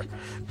car.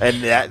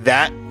 And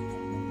that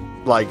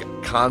like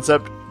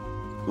concept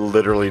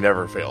literally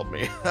never failed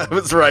me. I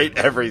was right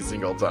every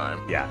single time.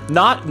 Yeah,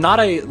 not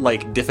a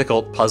like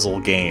difficult puzzle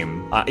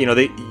game.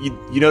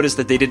 You notice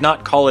that they did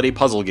not call it a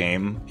puzzle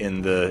game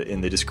in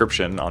the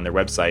description on their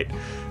website.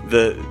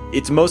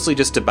 It's mostly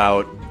just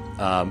about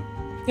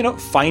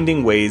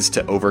finding ways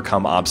to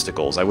overcome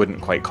obstacles. I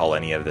wouldn't quite call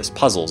any of this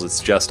puzzles. It's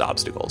just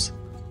obstacles,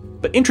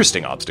 but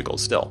interesting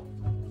obstacles still.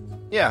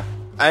 Yeah,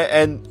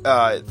 and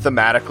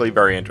thematically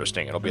very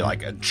interesting. It'll be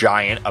like a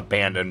giant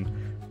abandoned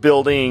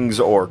buildings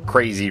or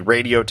crazy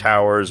radio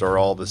towers or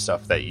all the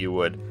stuff that you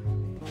would,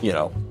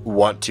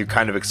 want to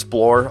kind of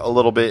explore a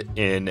little bit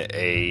in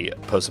a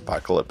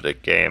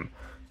post-apocalyptic game.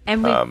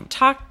 And we've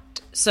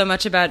talked so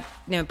much about,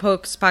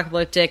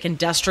 post-apocalyptic,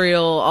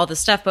 industrial, all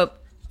this stuff,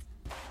 but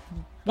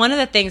one of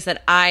the things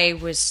that I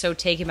was so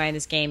taken by in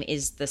this game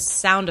is the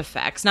sound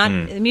effects.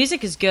 The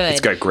music is good. It's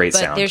got great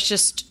but sound. There's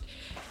just,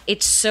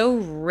 it's so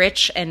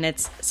rich, and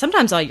it's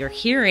sometimes all you're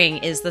hearing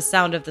is the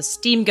sound of the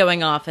steam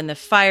going off and the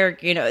fire,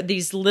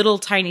 these little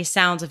tiny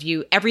sounds of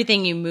you.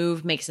 Everything you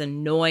move makes a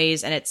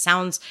noise, and it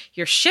sounds,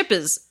 your ship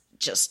is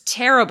just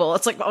terrible.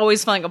 It's like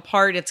always falling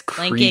apart. It's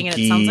clanking, and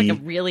it sounds like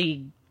a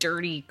really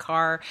dirty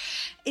car.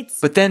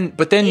 But then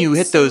you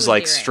hit those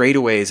like endearing.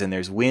 straightaways, and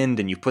there's wind,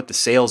 and you put the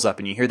sails up,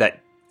 and you hear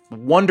that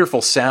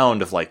wonderful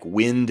sound of like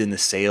wind in the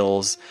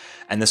sails,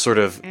 and the sort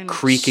of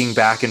creaking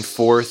back and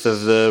forth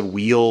of the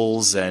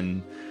wheels,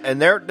 and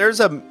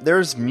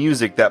there's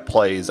music that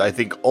plays, I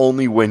think,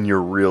 only when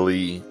you're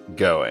really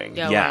going.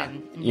 Yeah.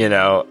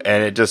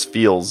 And it just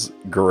feels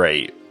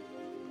great.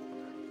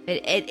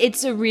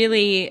 It's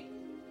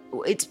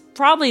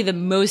probably the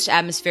most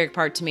atmospheric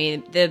part to me.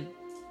 The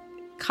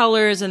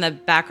colors and the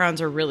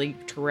backgrounds are really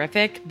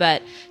terrific,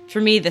 but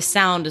for me, the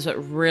sound is what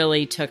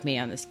really took me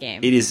on this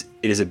game. It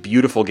is a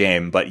beautiful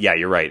game, but yeah,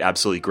 you're right,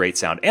 absolutely great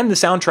sound. And the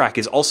soundtrack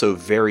is also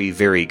very,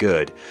 very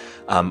good.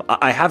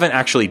 I haven't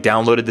actually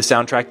downloaded the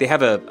soundtrack. They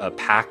have a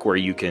pack where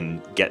you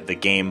can get the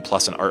game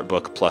plus an art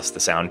book plus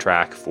the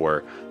soundtrack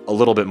for a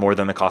little bit more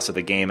than the cost of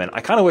the game, and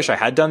I kind of wish I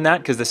had done that,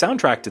 because the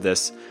soundtrack to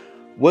this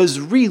was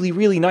really,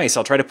 really nice.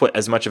 I'll try to put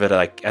as much of it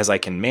as I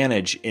can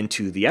manage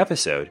into the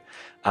episode.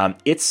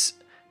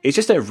 It's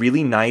just a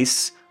really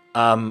nice,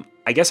 I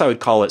guess I would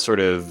call it sort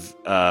of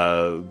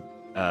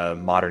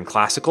modern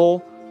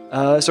classical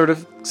sort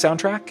of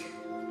soundtrack.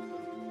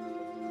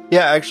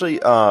 Yeah,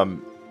 actually,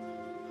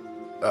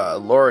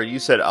 Laura, you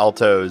said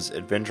Alto's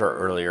Adventure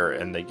earlier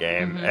in the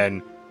game,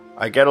 and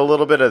I get a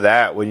little bit of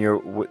that when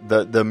you're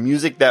the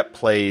music that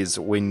plays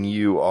when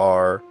you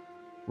are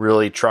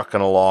really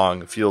trucking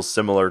along feels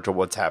similar to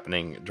what's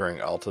happening during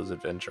Alto's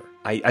Adventure.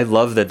 I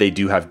love that they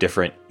do have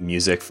different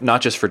music,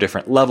 not just for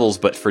different levels,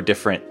 but for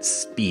different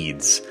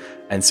speeds.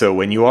 And so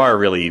when you are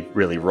really,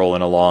 really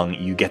rolling along,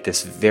 you get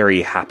this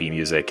very happy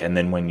music. And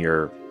then when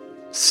you're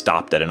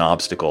stopped at an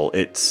obstacle,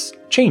 it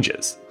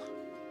changes.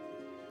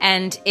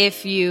 And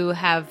if you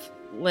have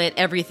lit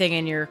everything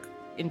in your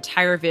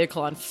entire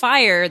vehicle on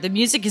fire, the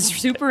music is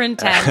super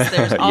intense.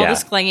 There's all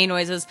this clanging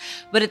noises,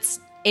 but it's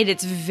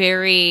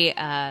very,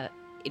 not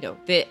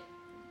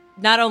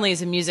only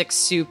is the music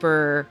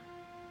super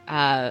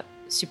high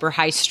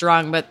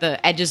strung, but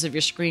the edges of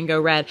your screen go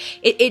red.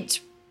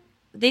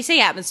 They say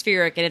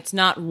atmospheric, and it's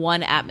not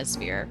one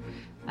atmosphere.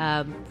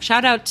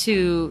 Shout out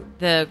to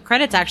the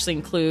credits actually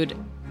include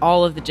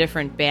all of the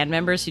different band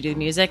members who do the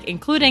music,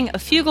 including a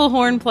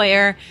flugelhorn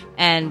player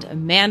and a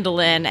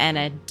mandolin and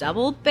a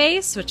double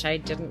bass, which I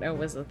didn't know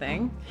was a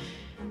thing.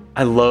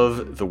 I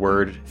love the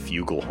word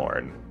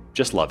flugelhorn.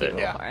 Just love it.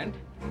 Yeah.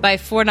 By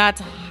Fornat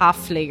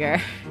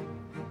Hafliger.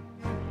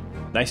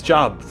 Nice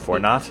job,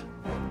 Fornat.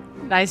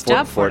 Nice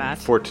job, Fornat.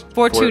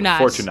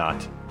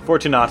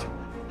 Fortunat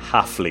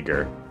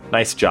Hafliger.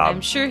 Nice job.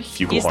 I'm sure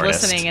he's flugelhornist.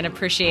 listening and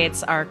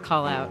appreciates our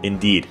call out.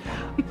 Indeed.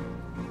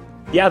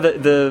 Yeah,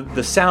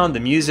 the sound, the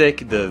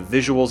music, the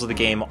visuals of the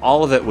game,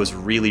 all of it was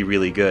really,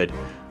 really good.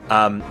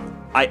 I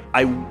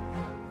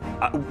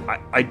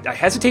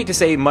hesitate to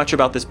say much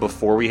about this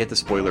before we hit the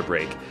spoiler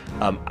break.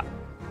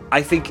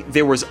 I think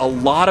there was a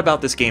lot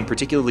about this game,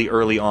 particularly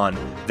early on,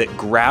 that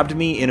grabbed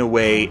me in a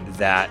way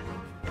that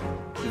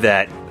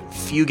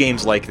few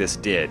games like this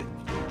did.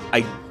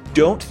 I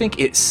don't think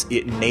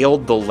it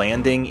nailed the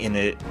landing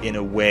in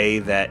a way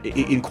that,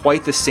 in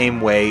quite the same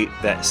way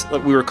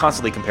that we were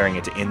constantly comparing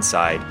it to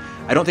Inside.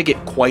 I don't think it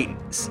quite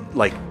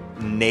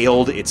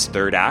nailed its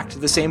third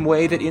act the same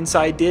way that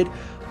Inside did.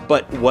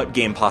 But what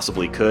game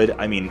possibly could?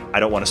 I mean, I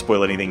don't want to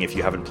spoil anything if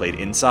you haven't played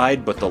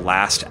Inside, but the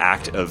last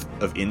act of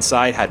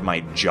Inside had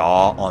my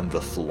jaw on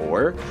the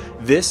floor.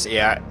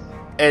 Yeah,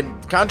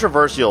 and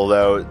controversial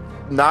though,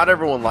 not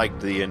everyone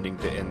liked the ending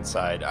to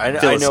Inside. I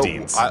know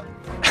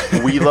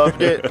we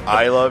loved it,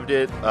 I loved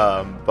it,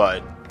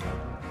 but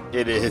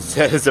that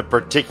is a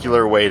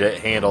particular way to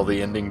handle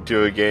the ending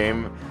to a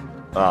game.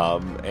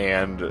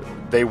 And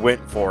they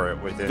went for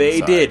it with Inside.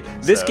 They did.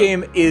 This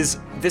game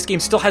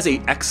still has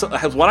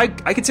has what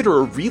I consider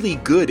a really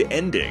good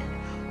ending,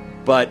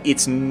 but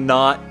it's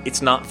not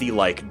the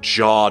like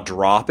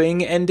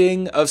jaw-dropping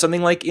ending of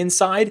something like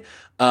Inside.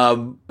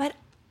 But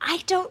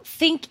I don't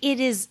think it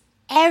is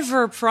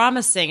ever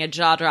promising a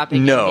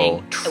jaw-dropping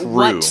ending true.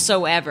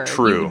 whatsoever.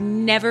 True. You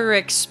never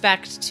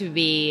expect to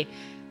be,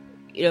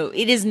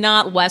 it is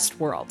not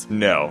Westworld.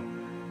 No.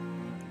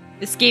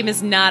 This game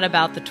is not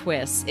about the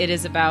twists.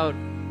 It's a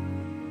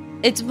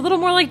little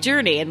more like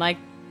Journey, and like,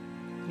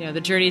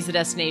 the journey is the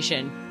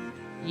destination.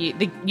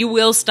 You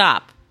will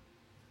stop.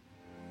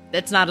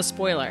 That's not a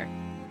spoiler.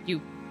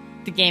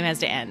 The game has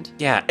to end.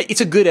 Yeah,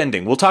 it's a good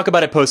ending. We'll talk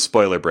about it post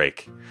spoiler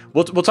break.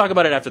 We'll talk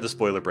about it after the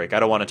spoiler break. I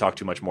don't want to talk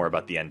too much more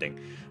about the ending.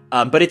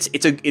 But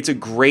it's a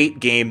great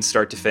game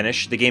start to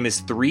finish. The game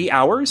is 3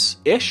 hours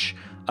ish,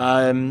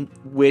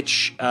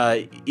 which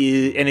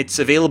is, and it's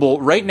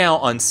available right now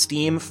on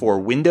Steam for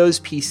Windows,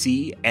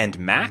 PC, and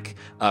Mac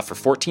for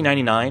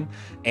 $14.99.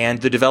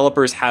 And the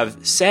developers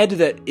have said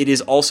that it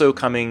is also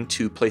coming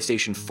to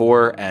PlayStation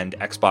 4 and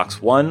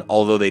Xbox One,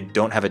 although they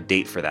don't have a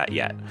date for that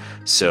yet.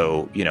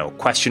 So,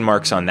 question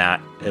marks on that.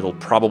 It'll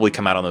probably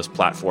come out on those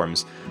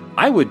platforms.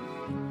 I would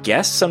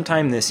guess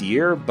sometime this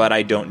year, but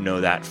I don't know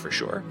that for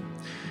sure.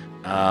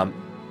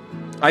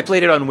 I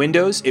played it on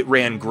Windows. It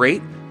ran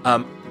great.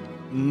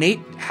 Nate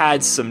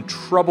had some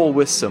trouble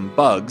with some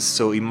bugs,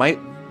 so it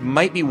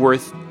might be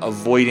worth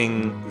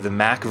avoiding the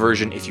Mac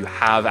version if you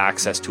have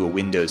access to a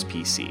Windows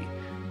PC.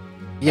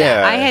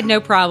 Yeah. I had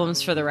no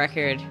problems, for the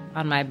record,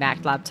 on my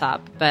Mac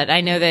laptop, but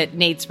I know that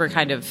Nate's were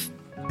kind of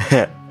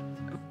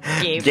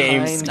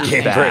game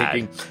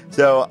breaking.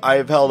 So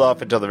I've held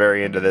off until the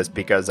very end of this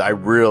because I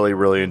really,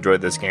 really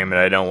enjoyed this game,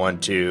 and I don't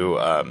want to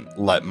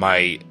let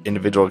my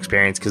individual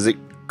experience, because it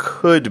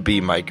could be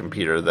my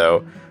computer,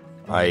 though.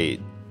 I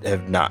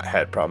have not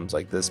had problems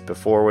like this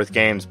before with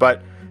games,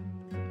 but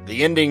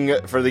the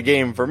ending for the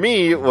game for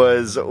me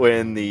was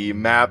when the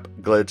map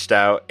glitched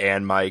out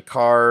and my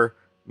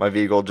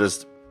vehicle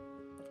just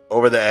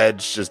over the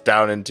edge, just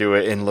down into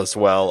an endless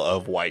well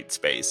of white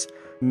space.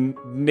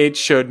 Nate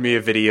showed me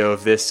a video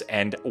of this,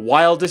 and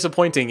while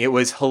disappointing, it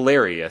was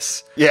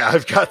hilarious. Yeah,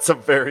 I've got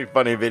some very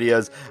funny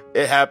videos.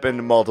 It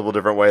happened multiple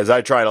different ways.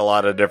 I tried a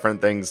lot of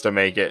different things to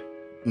make it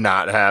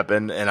not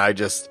happen, and I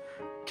just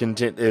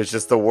it was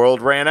just the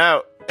world ran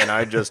out, and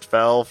I just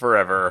fell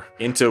forever.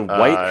 Into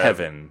white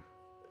heaven.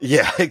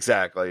 Yeah,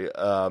 exactly.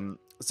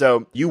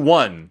 So you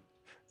won.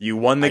 You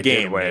won the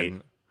game,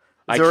 Nate.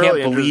 I can't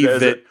really believe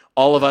that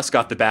all of us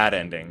got the bad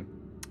ending.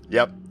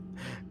 Yep.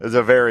 It's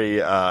a very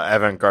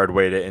avant-garde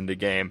way to end a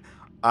game.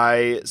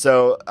 I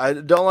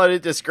don't let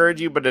it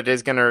discourage you, but it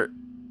is going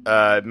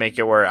to make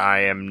it where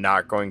I am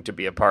not going to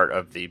be a part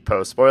of the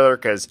post-spoiler,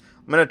 because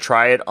I'm going to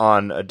try it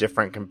on a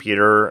different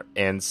computer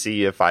and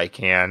see if I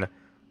can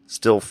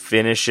still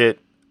finish it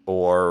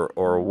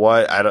or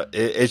what.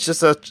 It's just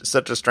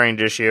such a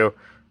strange issue.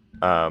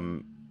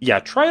 Yeah,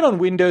 try it on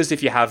Windows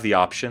if you have the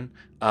option.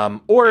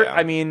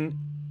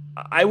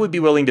 I would be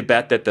willing to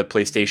bet that the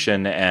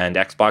PlayStation and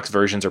Xbox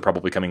versions are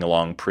probably coming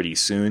along pretty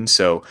soon.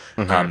 So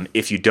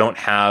if you don't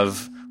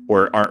have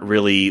or aren't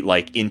really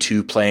like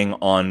into playing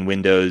on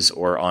Windows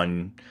or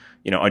on,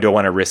 I don't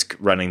want to risk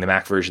running the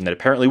Mac version that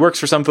apparently works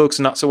for some folks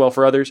and not so well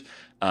for others.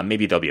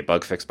 Maybe there'll be a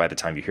bug fix by the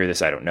time you hear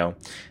this. I don't know.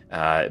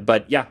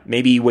 But yeah,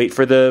 maybe wait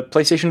for the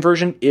PlayStation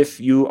version if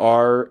you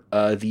are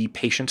the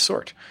patient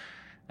sort.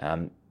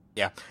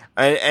 Yeah.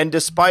 And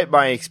despite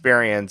my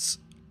experience,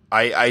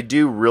 I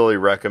do really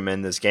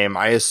recommend this game.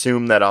 I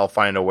assume that I'll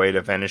find a way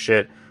to finish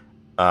it,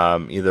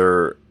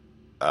 either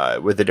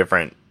with a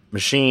different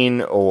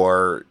machine,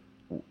 or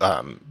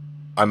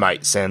I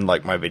might send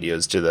like my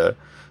videos to the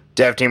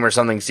dev team or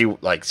something, see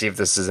if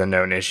this is a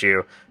known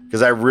issue,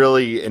 because I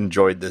really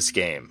enjoyed this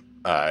game.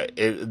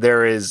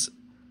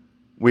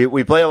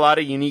 We play a lot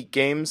of unique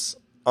games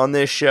on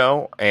this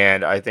show,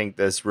 and I think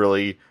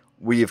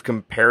we have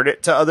compared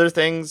it to other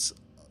things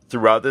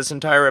throughout this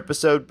entire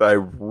episode, but I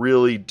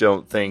really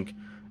don't think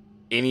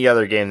any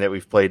other game that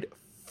we've played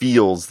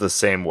feels the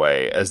same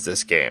way as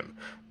this game.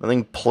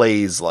 Nothing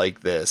plays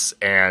like this,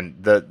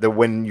 and the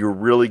when you're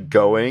really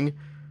going,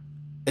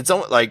 it's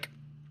almost like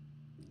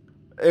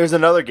there's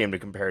another game to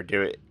compare it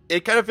to.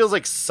 It kind of feels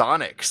like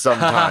Sonic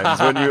sometimes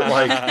when you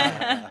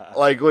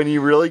like when you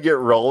really get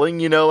rolling,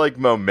 like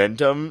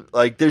momentum.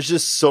 Like there's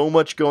just so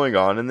much going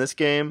on in this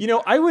game.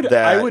 I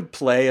would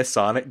play a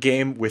Sonic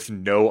game with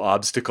no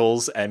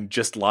obstacles and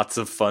just lots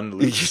of fun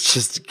loops.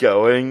 Just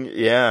going,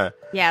 yeah.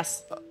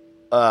 Yes.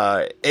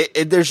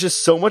 There's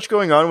just so much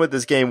going on with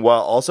this game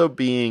while also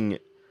being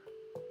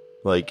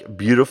like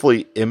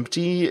beautifully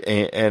empty,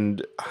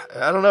 and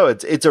I don't know.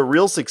 It's a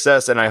real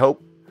success, and I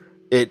hope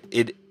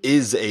it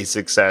is a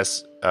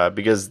success.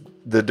 Because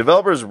the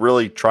developers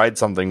really tried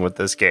something with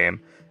this game,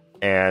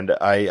 and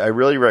I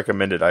really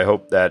recommend it. I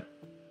hope that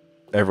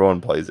everyone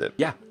plays it.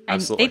 Yeah,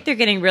 absolutely. I think they're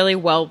getting really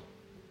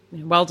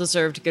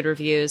well-deserved good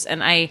reviews,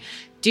 and I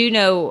do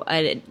know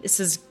this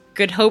is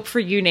good hope for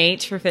you,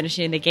 Nate, for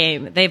finishing the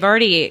game. They've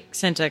already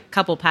sent a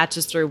couple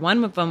patches through.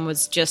 One of them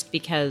was just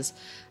because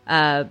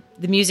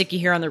the music you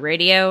hear on the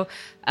radio,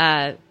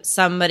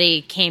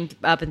 somebody came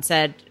up and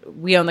said,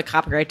 we own the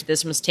copyright to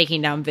this and was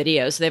taking down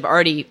videos. So they've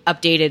already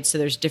updated, so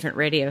there's different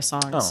radio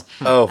songs.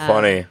 Oh,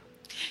 funny.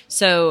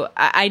 So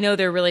I know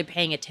they're really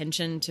paying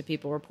attention to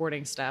people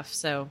reporting stuff.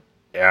 So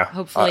yeah,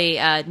 hopefully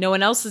no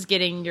one else is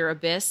getting your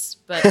Abyss,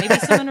 but maybe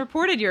someone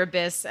reported your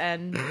Abyss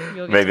and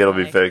you'll get maybe it'll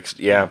be fixed.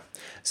 Yeah.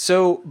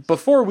 So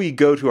before we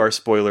go to our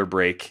spoiler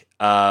break,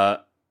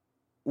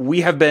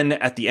 we have been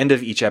at the end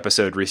of each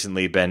episode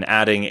recently been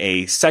adding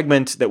a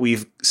segment that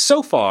we've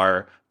so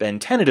far been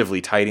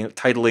tentatively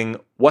titling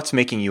What's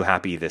Making You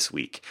Happy This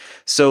Week.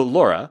 So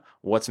Laura,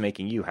 what's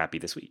making you happy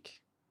this week?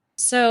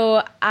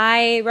 So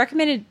I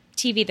recommended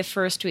TV the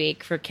first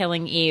week for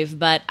Killing Eve,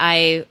 but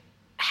I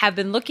have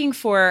been looking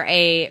for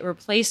a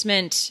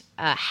replacement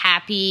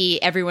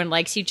happy, everyone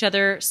likes each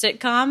other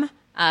sitcom.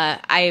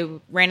 I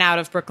ran out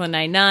of Brooklyn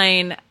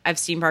Nine-Nine. I've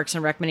seen Parks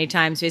and Rec many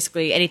times.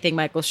 Basically, anything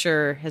Michael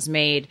Schur has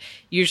made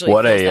usually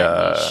fills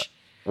that niche.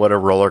 What a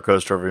roller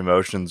coaster of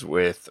emotions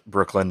with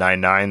Brooklyn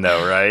Nine-Nine,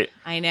 though, right?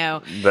 I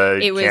know.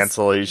 The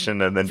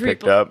cancellation and then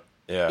picked up.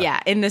 Yeah,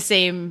 in the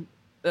same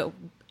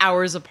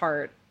hours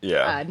apart.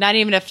 Yeah. Not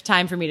even enough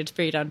time for me to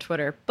tweet on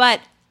Twitter.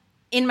 But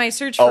in my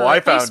search for I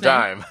found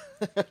time.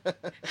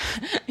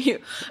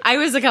 I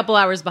was a couple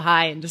hours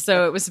behind,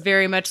 so it was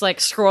very much like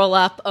scroll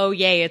up. Oh,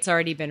 yay, it's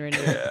already been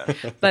renewed.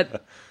 Yeah.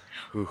 But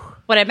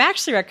what I'm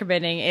actually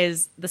recommending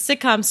is the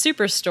sitcom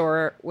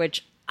Superstore,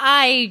 which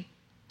I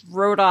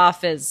wrote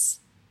off as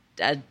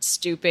a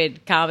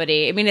stupid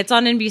comedy. I mean, it's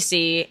on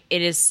NBC.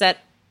 It is set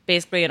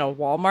basically in a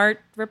Walmart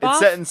ripoff. It's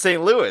set in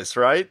St. Louis,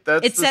 right?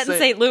 It's set in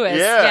St. Louis.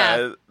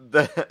 Yeah.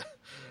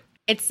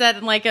 It's set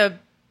in like a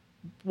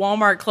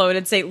Walmart clone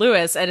in St.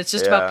 Louis, and it's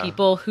just about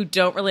people who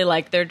don't really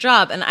like their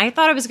job. And I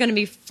thought it was going to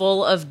be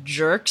full of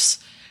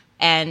jerks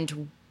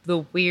and the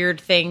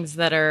weird things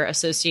that are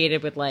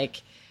associated with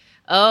like,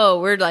 oh,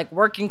 we're like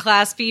working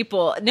class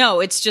people. No,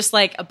 it's just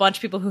like a bunch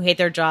of people who hate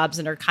their jobs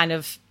and are kind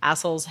of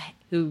assholes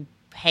who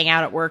hang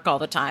out at work all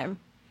the time.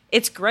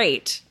 It's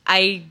great.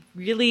 I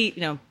really,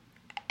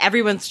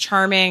 everyone's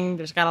charming.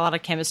 There's got a lot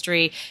of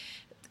chemistry.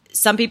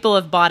 Some people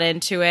have bought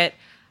into it.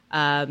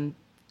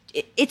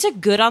 It's a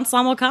good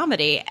ensemble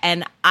comedy,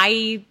 and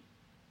I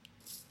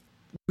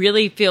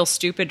really feel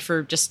stupid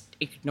for just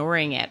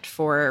ignoring it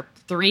for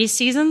 3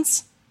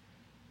 seasons.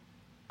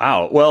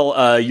 Wow.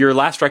 Well, your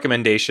last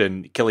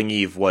recommendation, Killing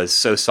Eve, was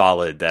so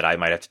solid that I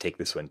might have to take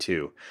this one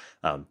too.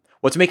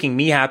 What's making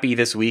me happy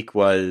this week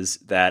was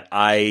that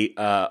I,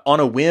 on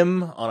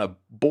a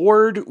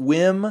bored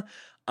whim,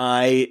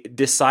 I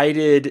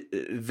decided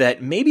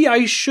that maybe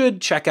I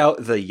should check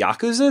out the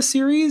Yakuza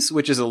series,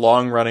 which is a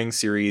long-running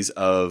series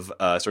of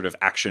sort of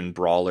action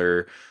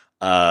brawler,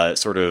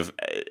 sort of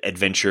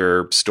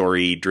adventure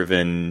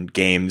story-driven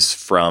games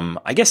from,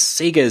 I guess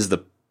Sega is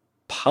the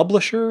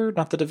publisher,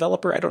 not the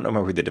developer. I don't know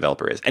who the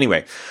developer is.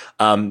 Anyway,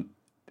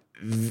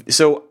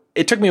 so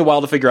it took me a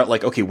while to figure out,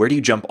 like, okay, where do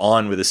you jump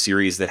on with a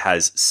series that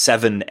has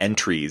 7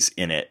 entries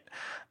in it?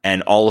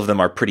 And all of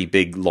them are pretty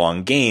big,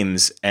 long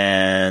games.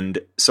 And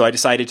so I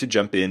decided to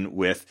jump in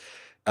with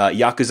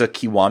Yakuza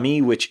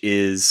Kiwami, which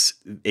is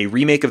a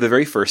remake of the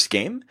very first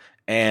game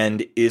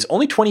and is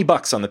only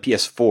 $20 on the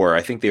PS4.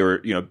 I think they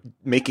were,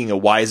 making a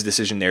wise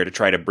decision there to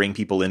try to bring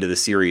people into the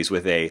series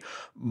with a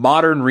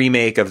modern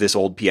remake of this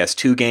old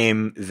PS2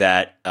 game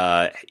that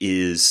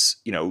is,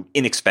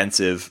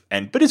 inexpensive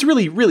but it's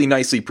really, really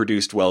nicely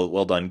produced,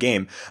 well done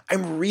game.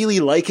 I'm really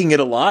liking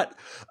it a lot.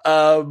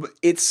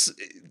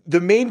 The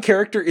main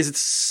character is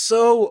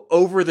so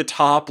over the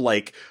top,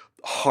 like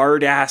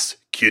hard ass.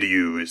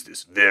 Kiryu is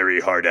this very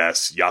hard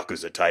ass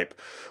Yakuza type,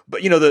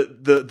 but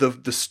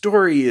the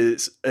story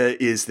is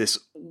this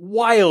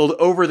wild,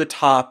 over the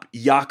top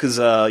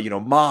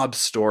Yakuza mob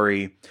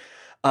story.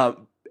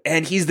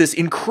 And he's this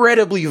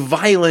incredibly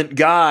violent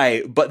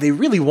guy, but they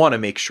really want to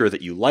make sure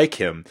that you like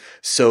him.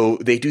 So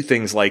they do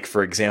things like,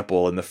 for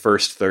example, in the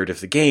first third of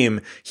the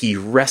game, he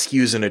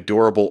rescues an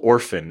adorable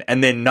orphan,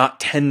 and then not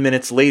 10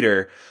 minutes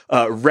later,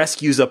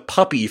 rescues a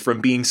puppy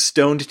from being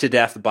stoned to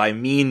death by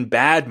mean,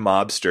 bad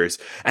mobsters,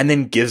 and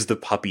then gives the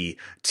puppy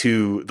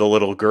to the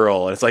little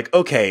girl. And it's like,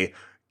 okay,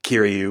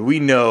 Kiryu,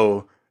 we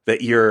know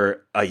that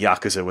you're a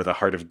Yakuza with a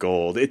heart of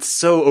gold. It's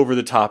so over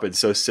the top and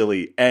so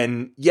silly,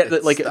 and yet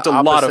it's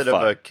a lot of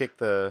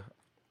fun.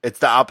 It's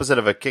the opposite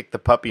of a kick the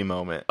puppy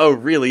moment. Oh,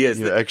 really is.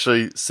 You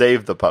actually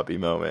save the puppy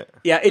moment.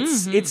 Yeah,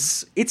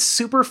 it's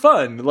super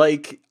fun.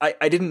 Like,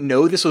 I didn't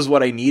know this was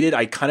what I needed.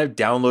 I kind of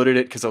downloaded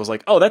it because I was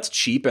like, oh, that's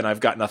cheap and I've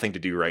got nothing to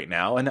do right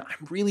now, and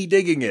I'm really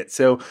digging it.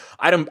 So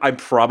I'm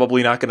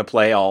probably not going to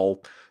play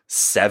all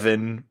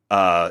 7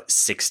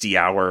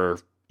 60-hour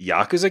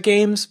Yakuza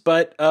games,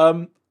 but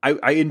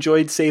I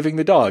enjoyed saving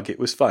the dog. It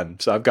was fun.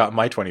 So I've got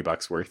my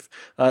 $20 worth.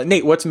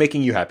 Nate, what's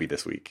making you happy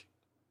this week?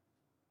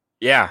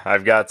 Yeah,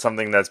 I've got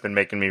something that's been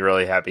making me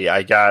really happy.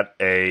 I got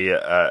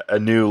a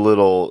new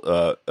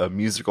little a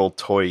musical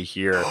toy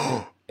here.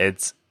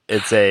 It's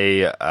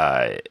a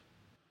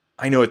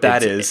I know what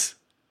that is.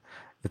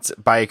 It's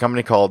by a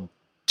company called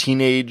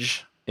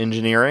Teenage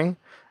Engineering.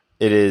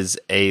 It is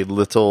a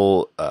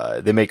little,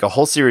 they make a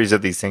whole series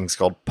of these things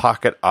called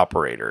pocket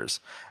operators.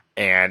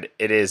 And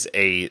it is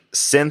a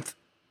synth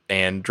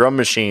and drum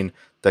machine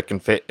that can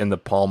fit in the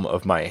palm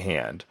of my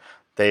hand.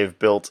 They've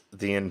built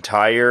the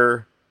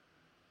entire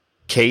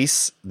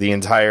case, the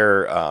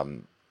entire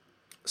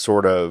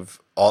sort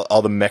of,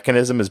 all the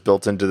mechanism is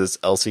built into this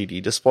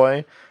LCD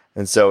display.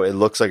 And so it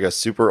looks like a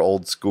super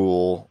old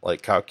school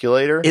like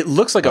calculator. It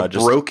looks like a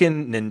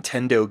broken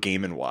Nintendo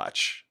Game &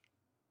 Watch.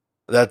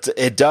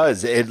 It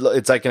does.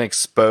 It's like an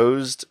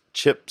exposed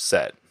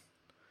chipset.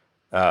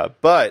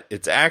 But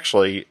it's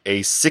actually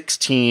a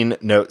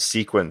 16-note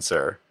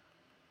sequencer.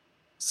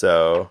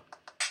 So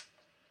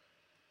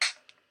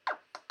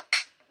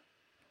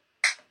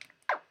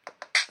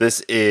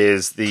this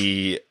is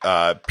the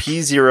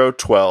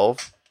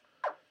P012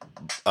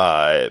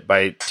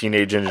 by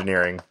Teenage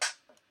Engineering.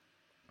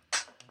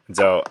 And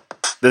so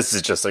this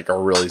is just like a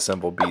really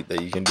simple beat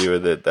that you can do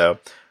with it, though.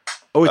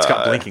 Oh, it's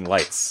got blinking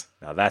lights.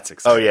 Now that's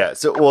exciting. Oh, yeah.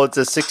 So, well, it's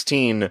a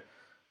 16 note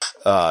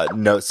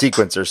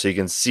sequencer, so you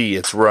can see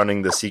it's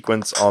running the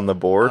sequence on the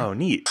board. Oh,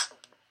 neat.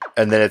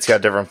 And then it's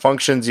got different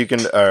functions you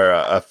can,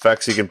 or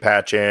effects you can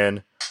patch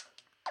in.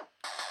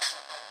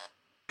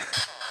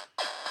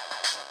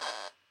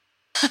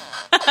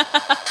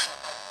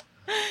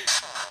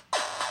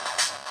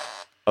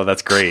 Oh,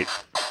 that's great.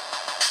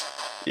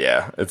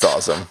 Yeah, it's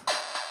awesome.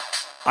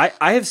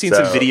 I have seen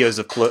some videos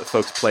of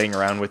folks playing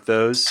around with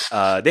those.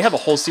 They have a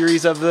whole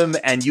series of them,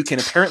 and you can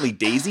apparently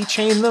daisy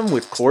chain them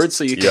with chords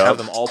so you can have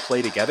them all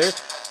play together.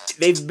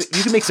 You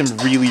can make some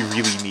really,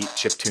 really neat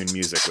chiptune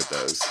music with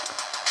those.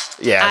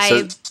 Yeah,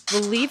 I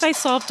believe I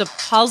solved a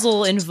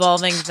puzzle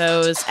involving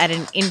those at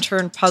an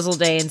intern puzzle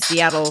day in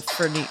Seattle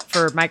for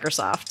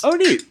Microsoft. Oh,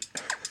 neat.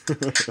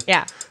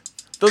 Yeah.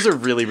 Those are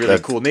really, really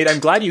cool. Nate, I'm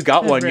glad you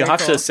got one. Really You'll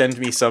have cool. to send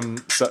me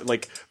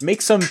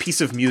make some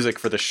piece of music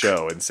for the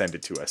show and send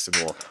it to us, and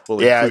we'll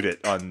include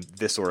it on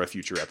this or a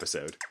future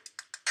episode.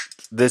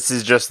 This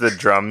is just the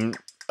drum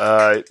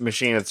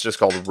machine. It's just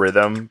called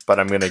Rhythm, but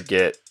I'm going to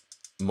get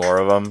more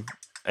of them.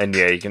 And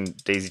yeah, you can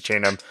daisy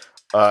chain them.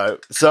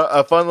 So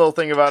a fun little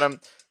thing about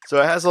them.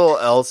 So it has a little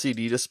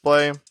LCD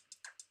display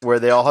where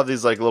they all have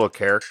these like little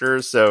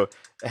characters. So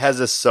it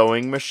has a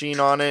sewing machine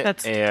on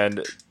it. I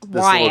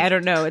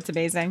don't know. It's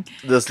amazing.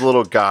 This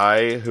little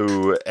guy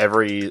who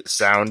every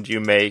sound you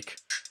make,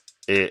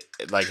 it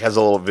like has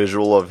a little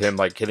visual of him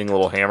like hitting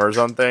little hammers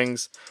on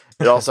things.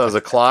 It also has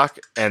a clock,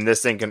 and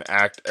this thing can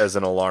act as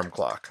an alarm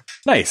clock.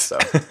 Nice. So.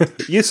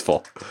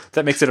 Useful.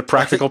 That makes it a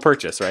practical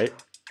purchase, right?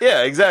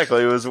 Yeah,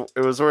 exactly. It was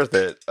worth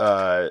it.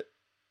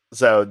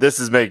 So this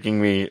is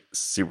making me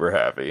super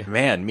happy.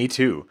 Man, me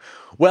too.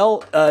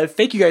 Well,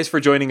 thank you guys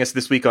for joining us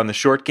this week on The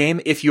Short Game.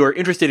 If you're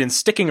interested in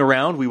sticking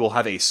around, we will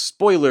have a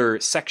spoiler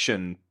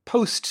section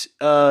post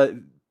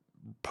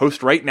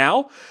right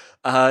now.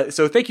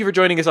 So thank you for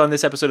joining us on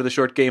this episode of The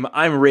Short Game.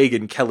 I'm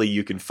Reagan Kelly.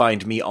 You can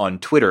find me on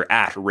Twitter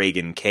at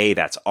ReaganK.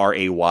 That's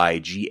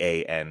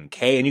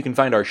RayGank. And you can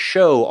find our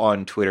show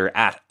on Twitter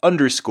at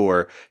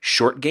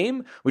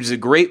 _shortgame, which is a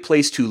great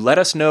place to let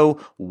us know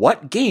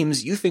what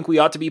games you think we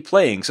ought to be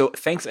playing. So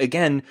thanks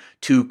again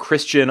to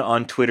Christian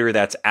on Twitter.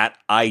 That's at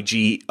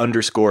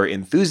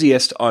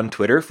IG_enthusiast on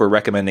Twitter for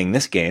recommending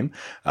this game,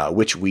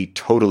 which we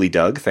totally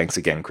dug. Thanks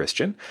again,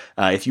 Christian.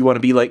 If you want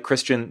to be like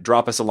Christian,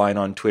 drop us a line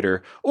on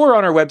Twitter or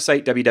on our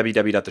website,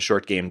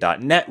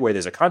 www.theshortgame.net, where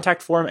there's a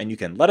contact form, and you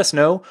can let us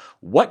know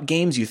what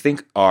games you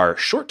think are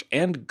short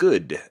and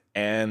good.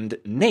 And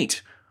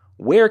Nate,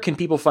 where can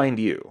people find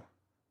you?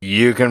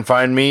 You can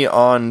find me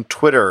on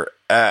Twitter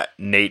at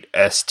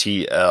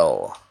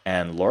NateSTL.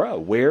 And Laura,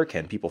 where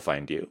can people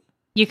find you?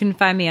 You can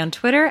find me on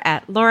Twitter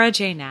at Laura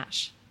J.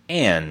 Nash.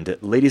 And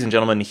ladies and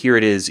gentlemen, here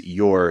it is,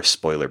 your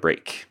spoiler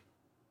break.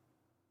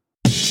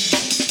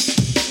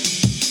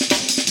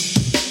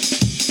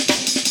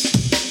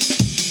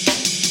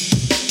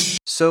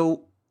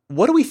 So,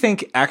 what do we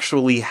think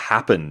actually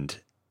happened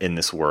in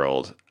this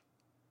world?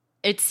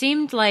 It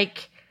seemed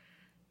like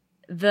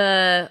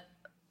the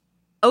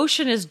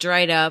ocean is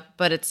dried up,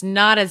 but it's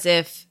not as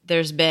if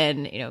there's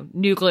been,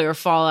 nuclear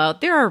fallout.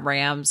 There are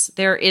rams.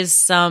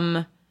 There's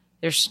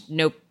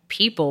no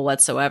people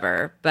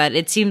whatsoever, but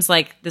it seems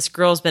like this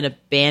girl's been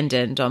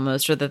abandoned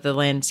almost, or that the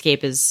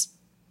landscape is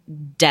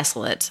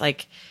desolate.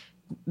 Like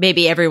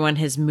maybe everyone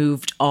has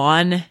moved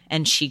on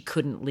and she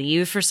couldn't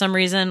leave for some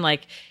reason.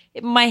 Like,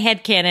 my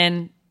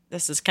headcanon,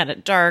 this is kind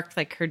of dark,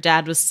 like her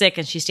dad was sick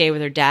and she stayed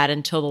with her dad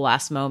until the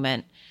last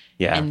moment.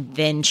 Yeah. And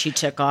then she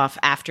took off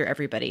after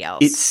everybody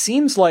else. It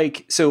seems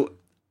like,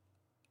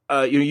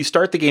 you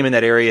start the game in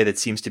that area that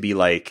seems to be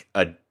like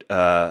a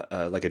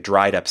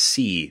dried up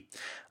sea.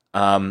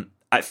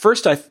 At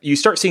first, you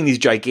start seeing these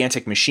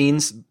gigantic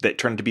machines that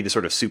turn to be the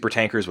sort of super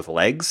tankers with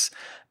legs.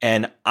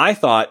 And I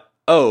thought,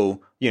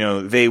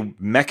 they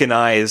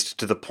mechanized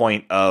to the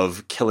point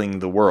of killing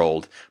the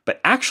world. But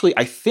actually,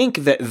 I think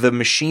that the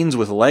machines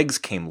with legs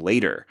came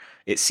later.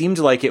 It seemed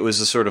like it was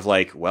a sort of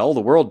like, well,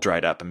 the world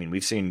dried up. I mean,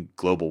 we've seen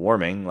global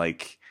warming.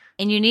 Like,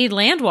 And you need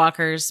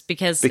landwalkers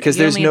because there's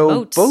only no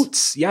have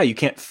boats. Yeah, you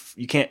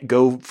can't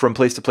go from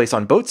place to place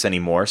on boats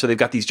anymore. So they've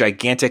got these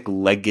gigantic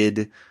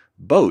legged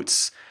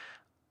boats.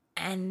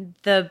 And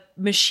the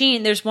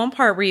machine, there's one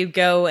part where you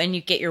go and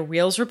you get your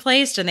wheels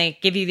replaced and they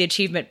give you the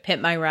achievement,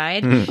 Pimp My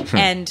Ride.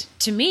 And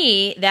to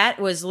me, that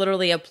was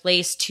literally a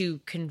place to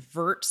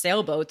convert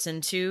sailboats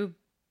into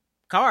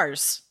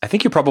cars. I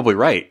think you're probably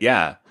right.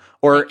 Yeah.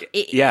 Or,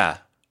 yeah.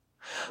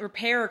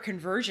 Repair or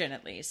conversion,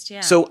 at least.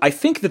 Yeah. So I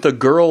think that the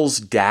girl's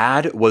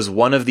dad was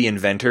one of the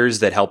inventors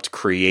that helped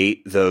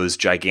create those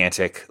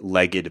gigantic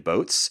legged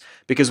boats.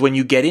 Because when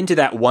you get into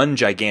that one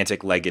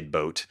gigantic legged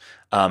boat,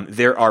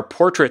 there are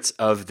portraits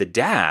of the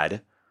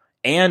dad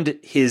and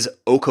his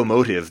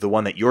locomotive, the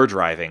one that you're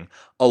driving,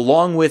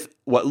 along with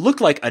what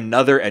looked like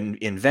another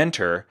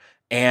inventor.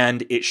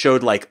 And it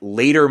showed like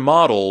later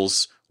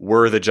models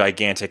were the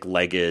gigantic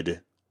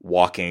legged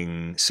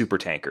walking super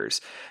tankers.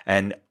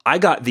 And I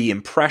got the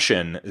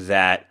impression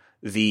that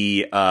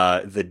the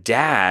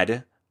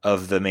dad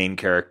of the main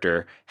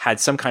character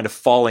had some kind of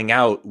falling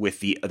out with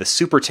the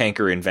super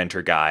tanker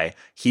inventor guy.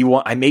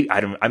 Maybe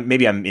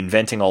I'm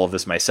inventing all of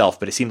this myself,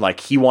 but it seemed like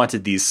he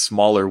wanted these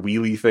smaller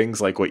wheelie things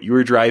like what you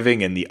were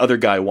driving, and the other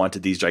guy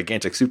wanted these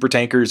gigantic super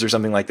tankers or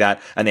something like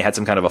that, and they had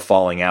some kind of a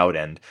falling out,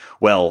 and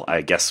well,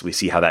 I guess we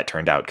see how that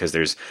turned out because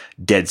there's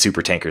dead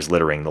super tankers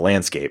littering the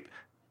landscape.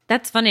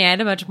 That's funny. I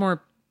had a much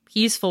more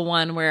peaceful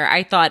one where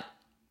I thought,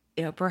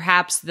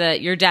 perhaps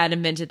that your dad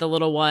invented the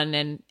little one,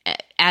 and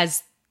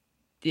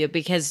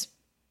because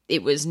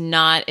it was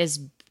not as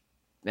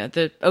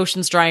the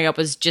oceans drying up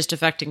was just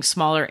affecting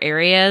smaller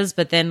areas,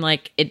 but then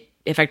like it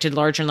affected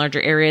larger and larger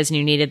areas, and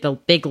you needed the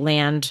big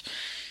land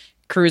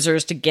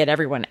cruisers to get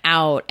everyone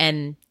out,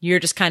 and you're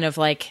just kind of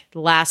like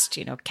last,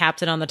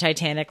 captain on the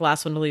Titanic,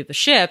 last one to leave the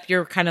ship.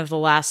 You're kind of the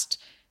last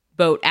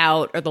boat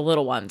out, or the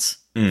little ones.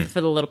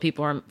 For the little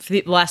people, for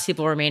the last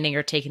people remaining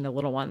are taking the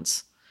little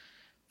ones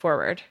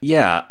forward.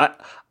 Yeah,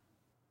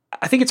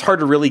 I think it's hard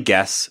to really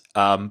guess,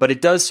 but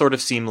it does sort of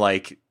seem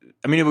like,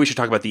 maybe we should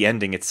talk about the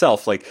ending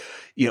itself. Like,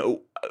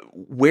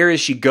 where is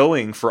she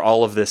going for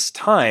all of this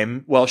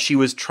time? Well, she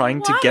was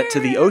trying to get to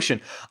the ocean.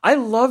 I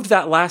loved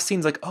that last scene.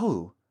 It's like,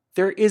 oh,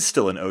 there is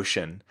still an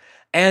ocean.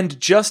 And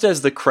just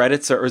as the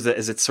credits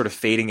as it's sort of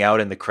fading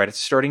out and the credits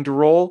are starting to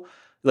roll,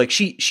 like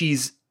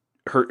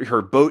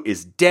her boat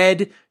is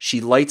dead.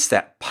 She lights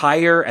that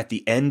pyre at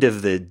the end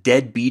of the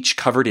dead beach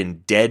covered in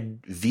dead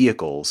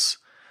vehicles.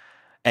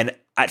 And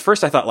at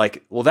first I thought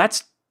like, well,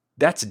 that's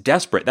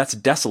desperate. That's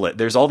desolate.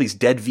 There's all these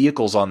dead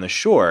vehicles on the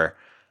shore.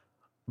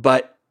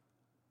 But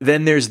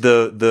then there's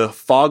the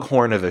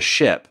foghorn of a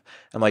ship.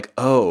 I'm like,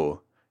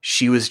 oh,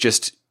 she was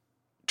just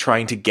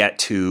trying to get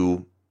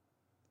to,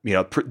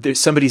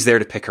 somebody's there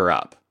to pick her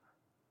up.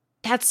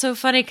 That's so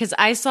funny because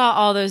I saw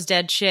all those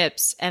dead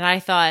ships and I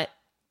thought,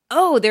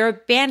 oh, they're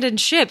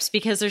abandoned ships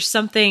because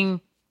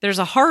there's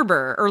a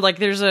harbor, or like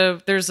there's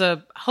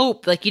a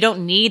hope, like you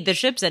don't need the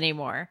ships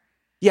anymore.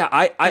 Yeah,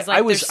 I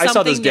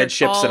saw those dead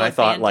ships and I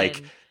thought abandoned.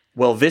 Like,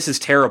 well, this is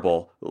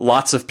terrible.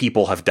 Lots of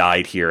people have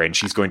died here and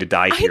she's going to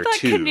die here too. I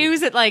thought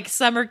canoes at like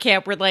summer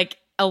camp were like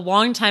a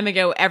long time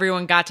ago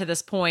everyone got to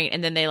this point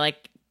and then they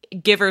like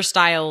Giver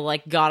style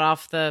like got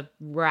off the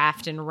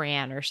raft and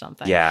ran or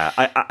something. Yeah,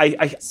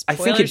 I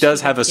think it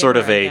does have a sort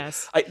of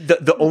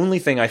the only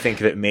thing I think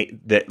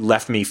that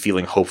left me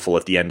feeling hopeful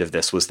at the end of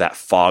this was that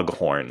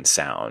foghorn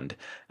sound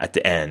at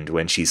the end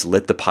when she's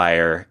lit the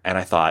pyre, and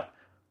I thought,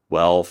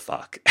 well,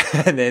 fuck.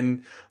 And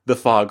then the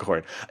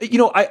foghorn.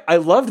 I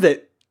loved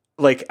that.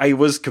 Like, I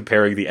was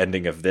comparing the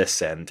ending of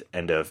this and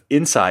of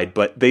Inside,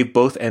 but they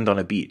both end on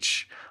a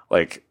beach.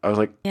 Like, I was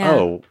like,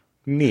 oh,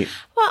 neat.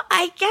 Well,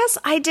 I guess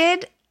I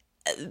did.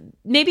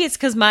 Maybe it's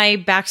because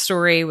my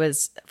backstory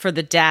was for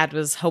the dad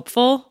was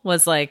hopeful,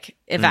 was like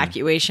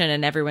evacuation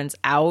and everyone's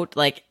out.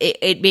 Like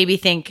it made me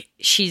think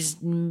she's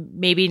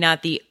maybe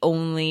not the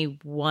only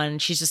one.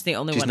 She's just the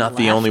only one. She's not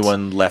the only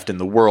one left in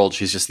the world.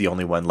 She's just the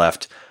only one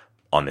left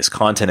on this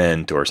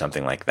continent or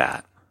something like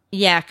that.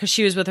 Yeah, because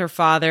she was with her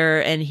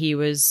father and he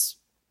was,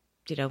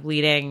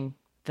 leading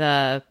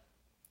the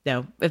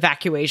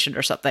evacuation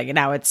or something. And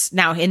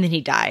and then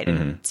he died.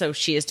 And so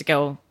she has to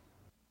go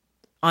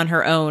on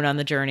her own on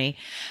the journey.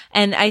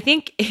 And I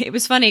think it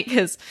was funny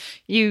because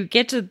you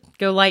get to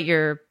go light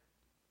your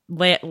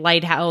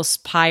lighthouse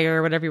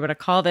pyre, whatever you want to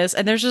call this,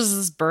 and there's just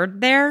this bird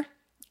there,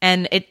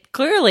 and it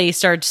clearly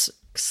starts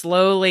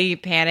slowly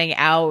panning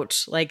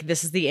out like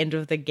this is the end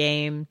of the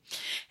game.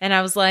 And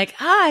I was like,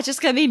 it's just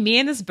gonna be me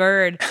and this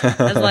bird.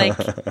 I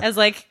was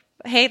like,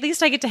 hey, at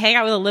least I get to hang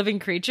out with a living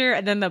creature.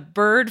 And then the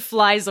bird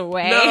flies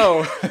away.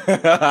 No.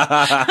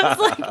 I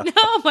was like,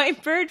 no, my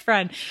bird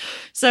friend.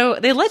 So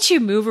they let you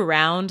move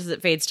around as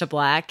it fades to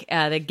black.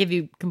 They give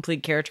you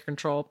complete character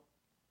control.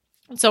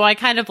 So I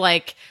kind of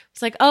was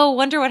like, oh,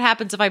 wonder what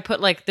happens if I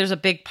put there's a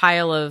big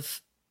pile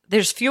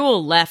there's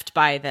fuel left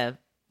by the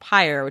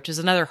pyre, which is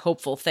another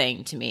hopeful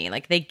thing to me.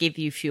 Like they give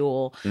you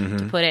fuel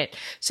to put it.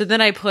 So then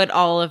I put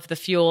all of the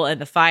fuel in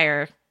the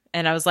fire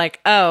And I was like,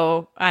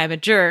 oh, I'm a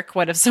jerk.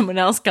 What if someone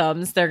else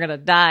comes? They're going to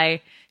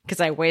die because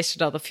I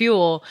wasted all the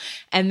fuel.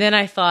 And then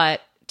I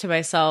thought to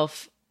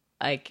myself,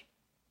 like,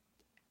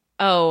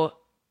 oh,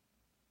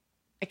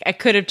 I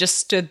could have just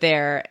stood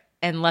there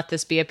and let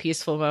this be a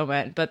peaceful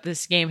moment. But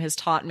this game has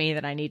taught me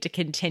that I need to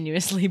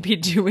continuously be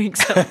doing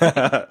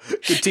something.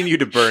 Continue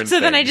to burn So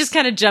then I things. just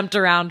kind of jumped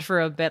around for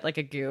a bit like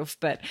a goof.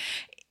 But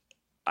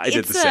I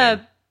did the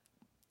same.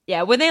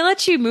 Yeah, when they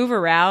let you move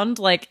around,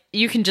 like,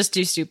 you can just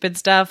do stupid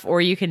stuff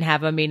or you can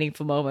have a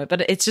meaningful moment.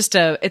 But it's just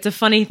it's a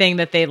funny thing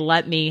that they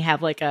let me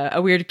have like a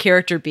weird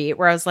character beat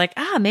where I was like,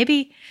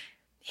 maybe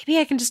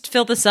I can just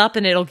fill this up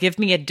and it'll give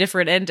me a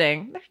different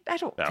ending. I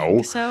don't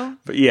think so.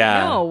 But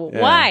yeah. No,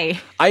 yeah.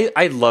 why?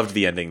 I loved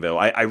the ending though.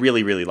 I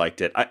really, really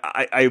liked it.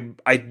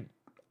 I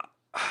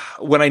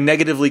when I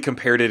negatively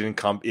compared it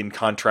in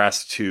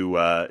contrast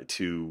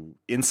to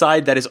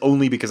Inside, that is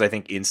only because I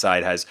think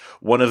Inside has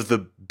one of the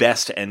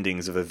best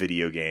endings of a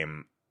video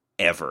game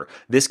ever.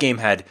 This game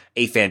had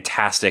a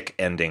fantastic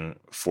ending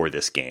for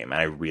this game,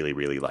 and I really,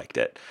 really liked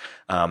it.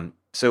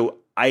 So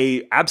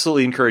I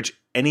absolutely encourage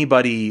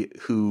anybody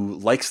who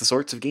likes the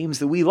sorts of games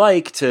that we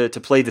like to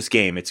play this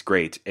game. It's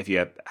great if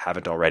you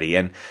haven't already.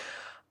 And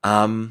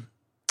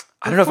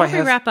I don't know if I have.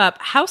 Before we wrap up,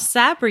 how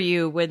sad were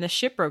you when the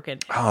ship broke in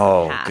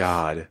half?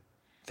 God.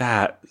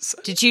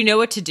 Did you know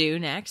what to do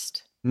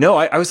next? No,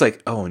 I was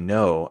like, oh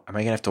no, am I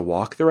going to have to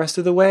walk the rest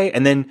of the way?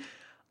 And then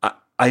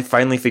I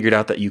finally figured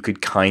out that you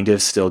could kind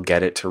of still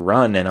get it to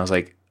run. And I was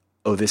like,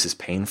 oh, this is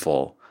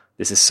painful.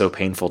 This is so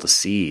painful to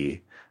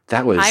see.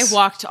 I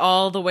walked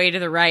all the way to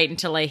the right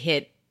until I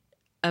hit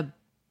a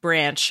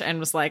branch and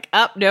was like,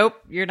 oh, nope,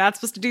 you're not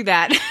supposed to do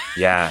that.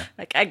 Yeah.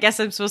 Like, I guess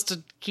I'm supposed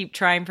to keep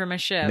trying for my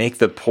ship. Make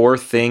the poor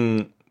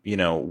thing,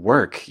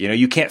 work.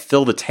 You can't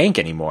fill the tank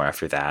anymore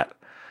after that.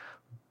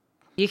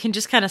 You can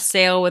just kind of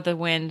sail with the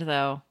wind,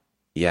 though.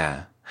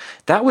 Yeah.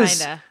 That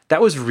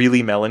was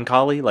really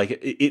melancholy. Like,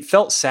 it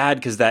felt sad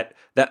because that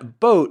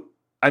boat,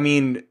 I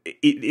mean,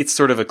 it's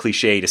sort of a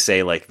cliche to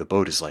say like the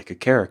boat is like a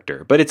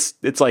character, but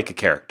it's like a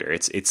character.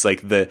 It's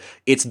like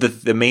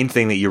the main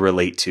thing that you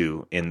relate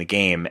to in the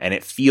game, and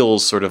it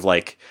feels sort of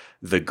like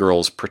the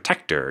girl's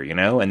protector,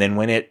 And then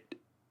when it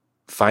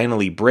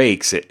finally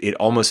breaks, it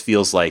almost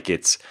feels like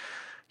it's,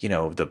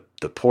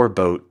 the poor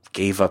boat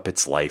gave up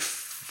its life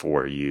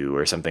for you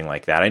or something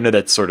like that. I know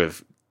that's sort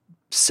of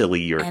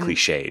silly or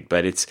cliched,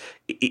 but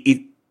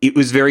it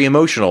was very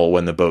emotional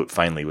when the boat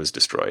finally was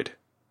destroyed.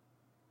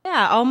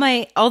 Yeah,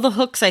 all the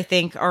hooks I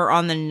think are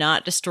on the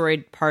not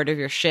destroyed part of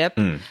your ship,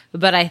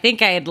 but I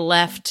think I had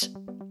left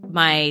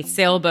my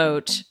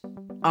sailboat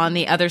on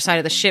the other side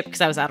of the ship because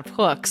I was out of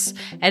hooks,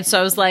 and so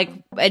I was like,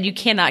 and you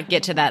cannot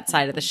get to that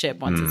side of the ship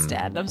once it's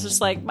dead. I was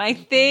just like, my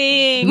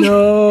thing,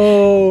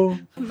 no,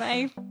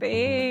 my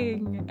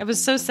thing. I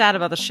was so sad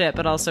about the ship,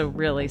 but also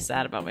really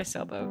sad about my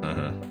sailboat.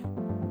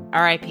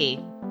 R.I.P.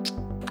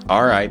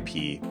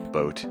 R.I.P.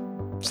 boat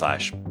 /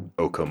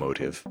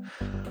 Okomotive.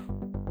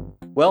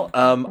 Well,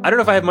 I don't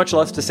know if I have much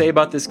left to say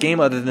about this game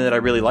other than that I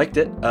really liked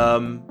it.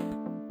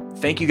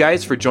 Thank you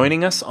guys for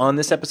joining us on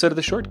this episode of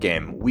The Short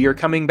Game. We are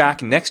coming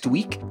back next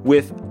week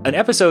with an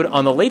episode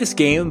on the latest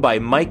game by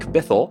Mike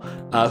Bithell,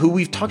 who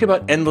we've talked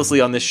about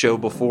endlessly on this show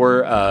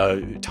before.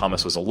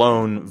 Thomas Was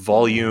Alone,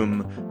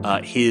 Volume,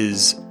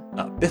 his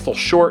Bithell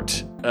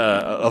short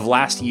of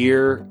last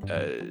year,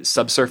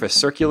 Subsurface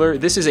Circular.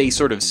 This is a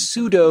sort of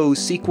pseudo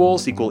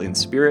sequel in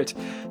spirit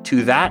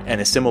to that, and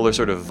a similar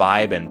sort of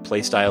vibe and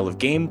playstyle of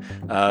game,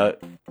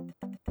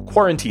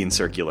 Quarantine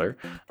Circular,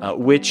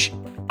 which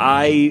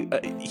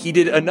he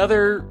did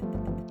another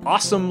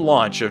awesome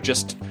launch of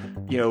just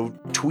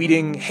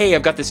tweeting, hey,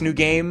 I've got this new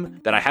game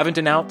that I haven't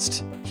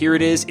announced. Here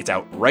it is. It's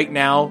out right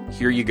now.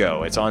 Here you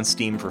go. It's on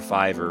Steam for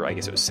 $5 or I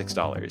guess it was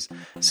 $6.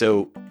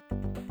 So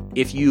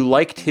if you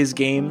liked his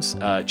games,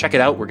 check it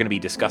out. We're going to be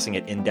discussing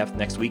it in depth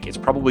next week. It's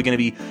probably going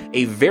to be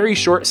a very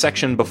short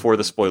section before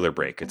the spoiler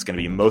break. It's going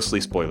to be mostly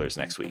spoilers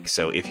next week.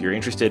 So if you're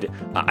interested,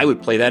 I would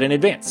play that in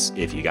advance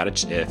if you got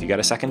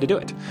a second to do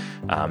it.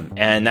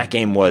 And that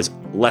game was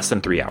less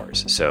than 3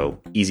 hours, so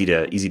easy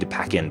to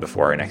pack in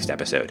before our next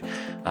episode.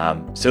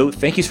 So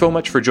thank you so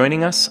much for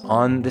joining us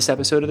on this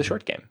episode of The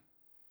Short Game.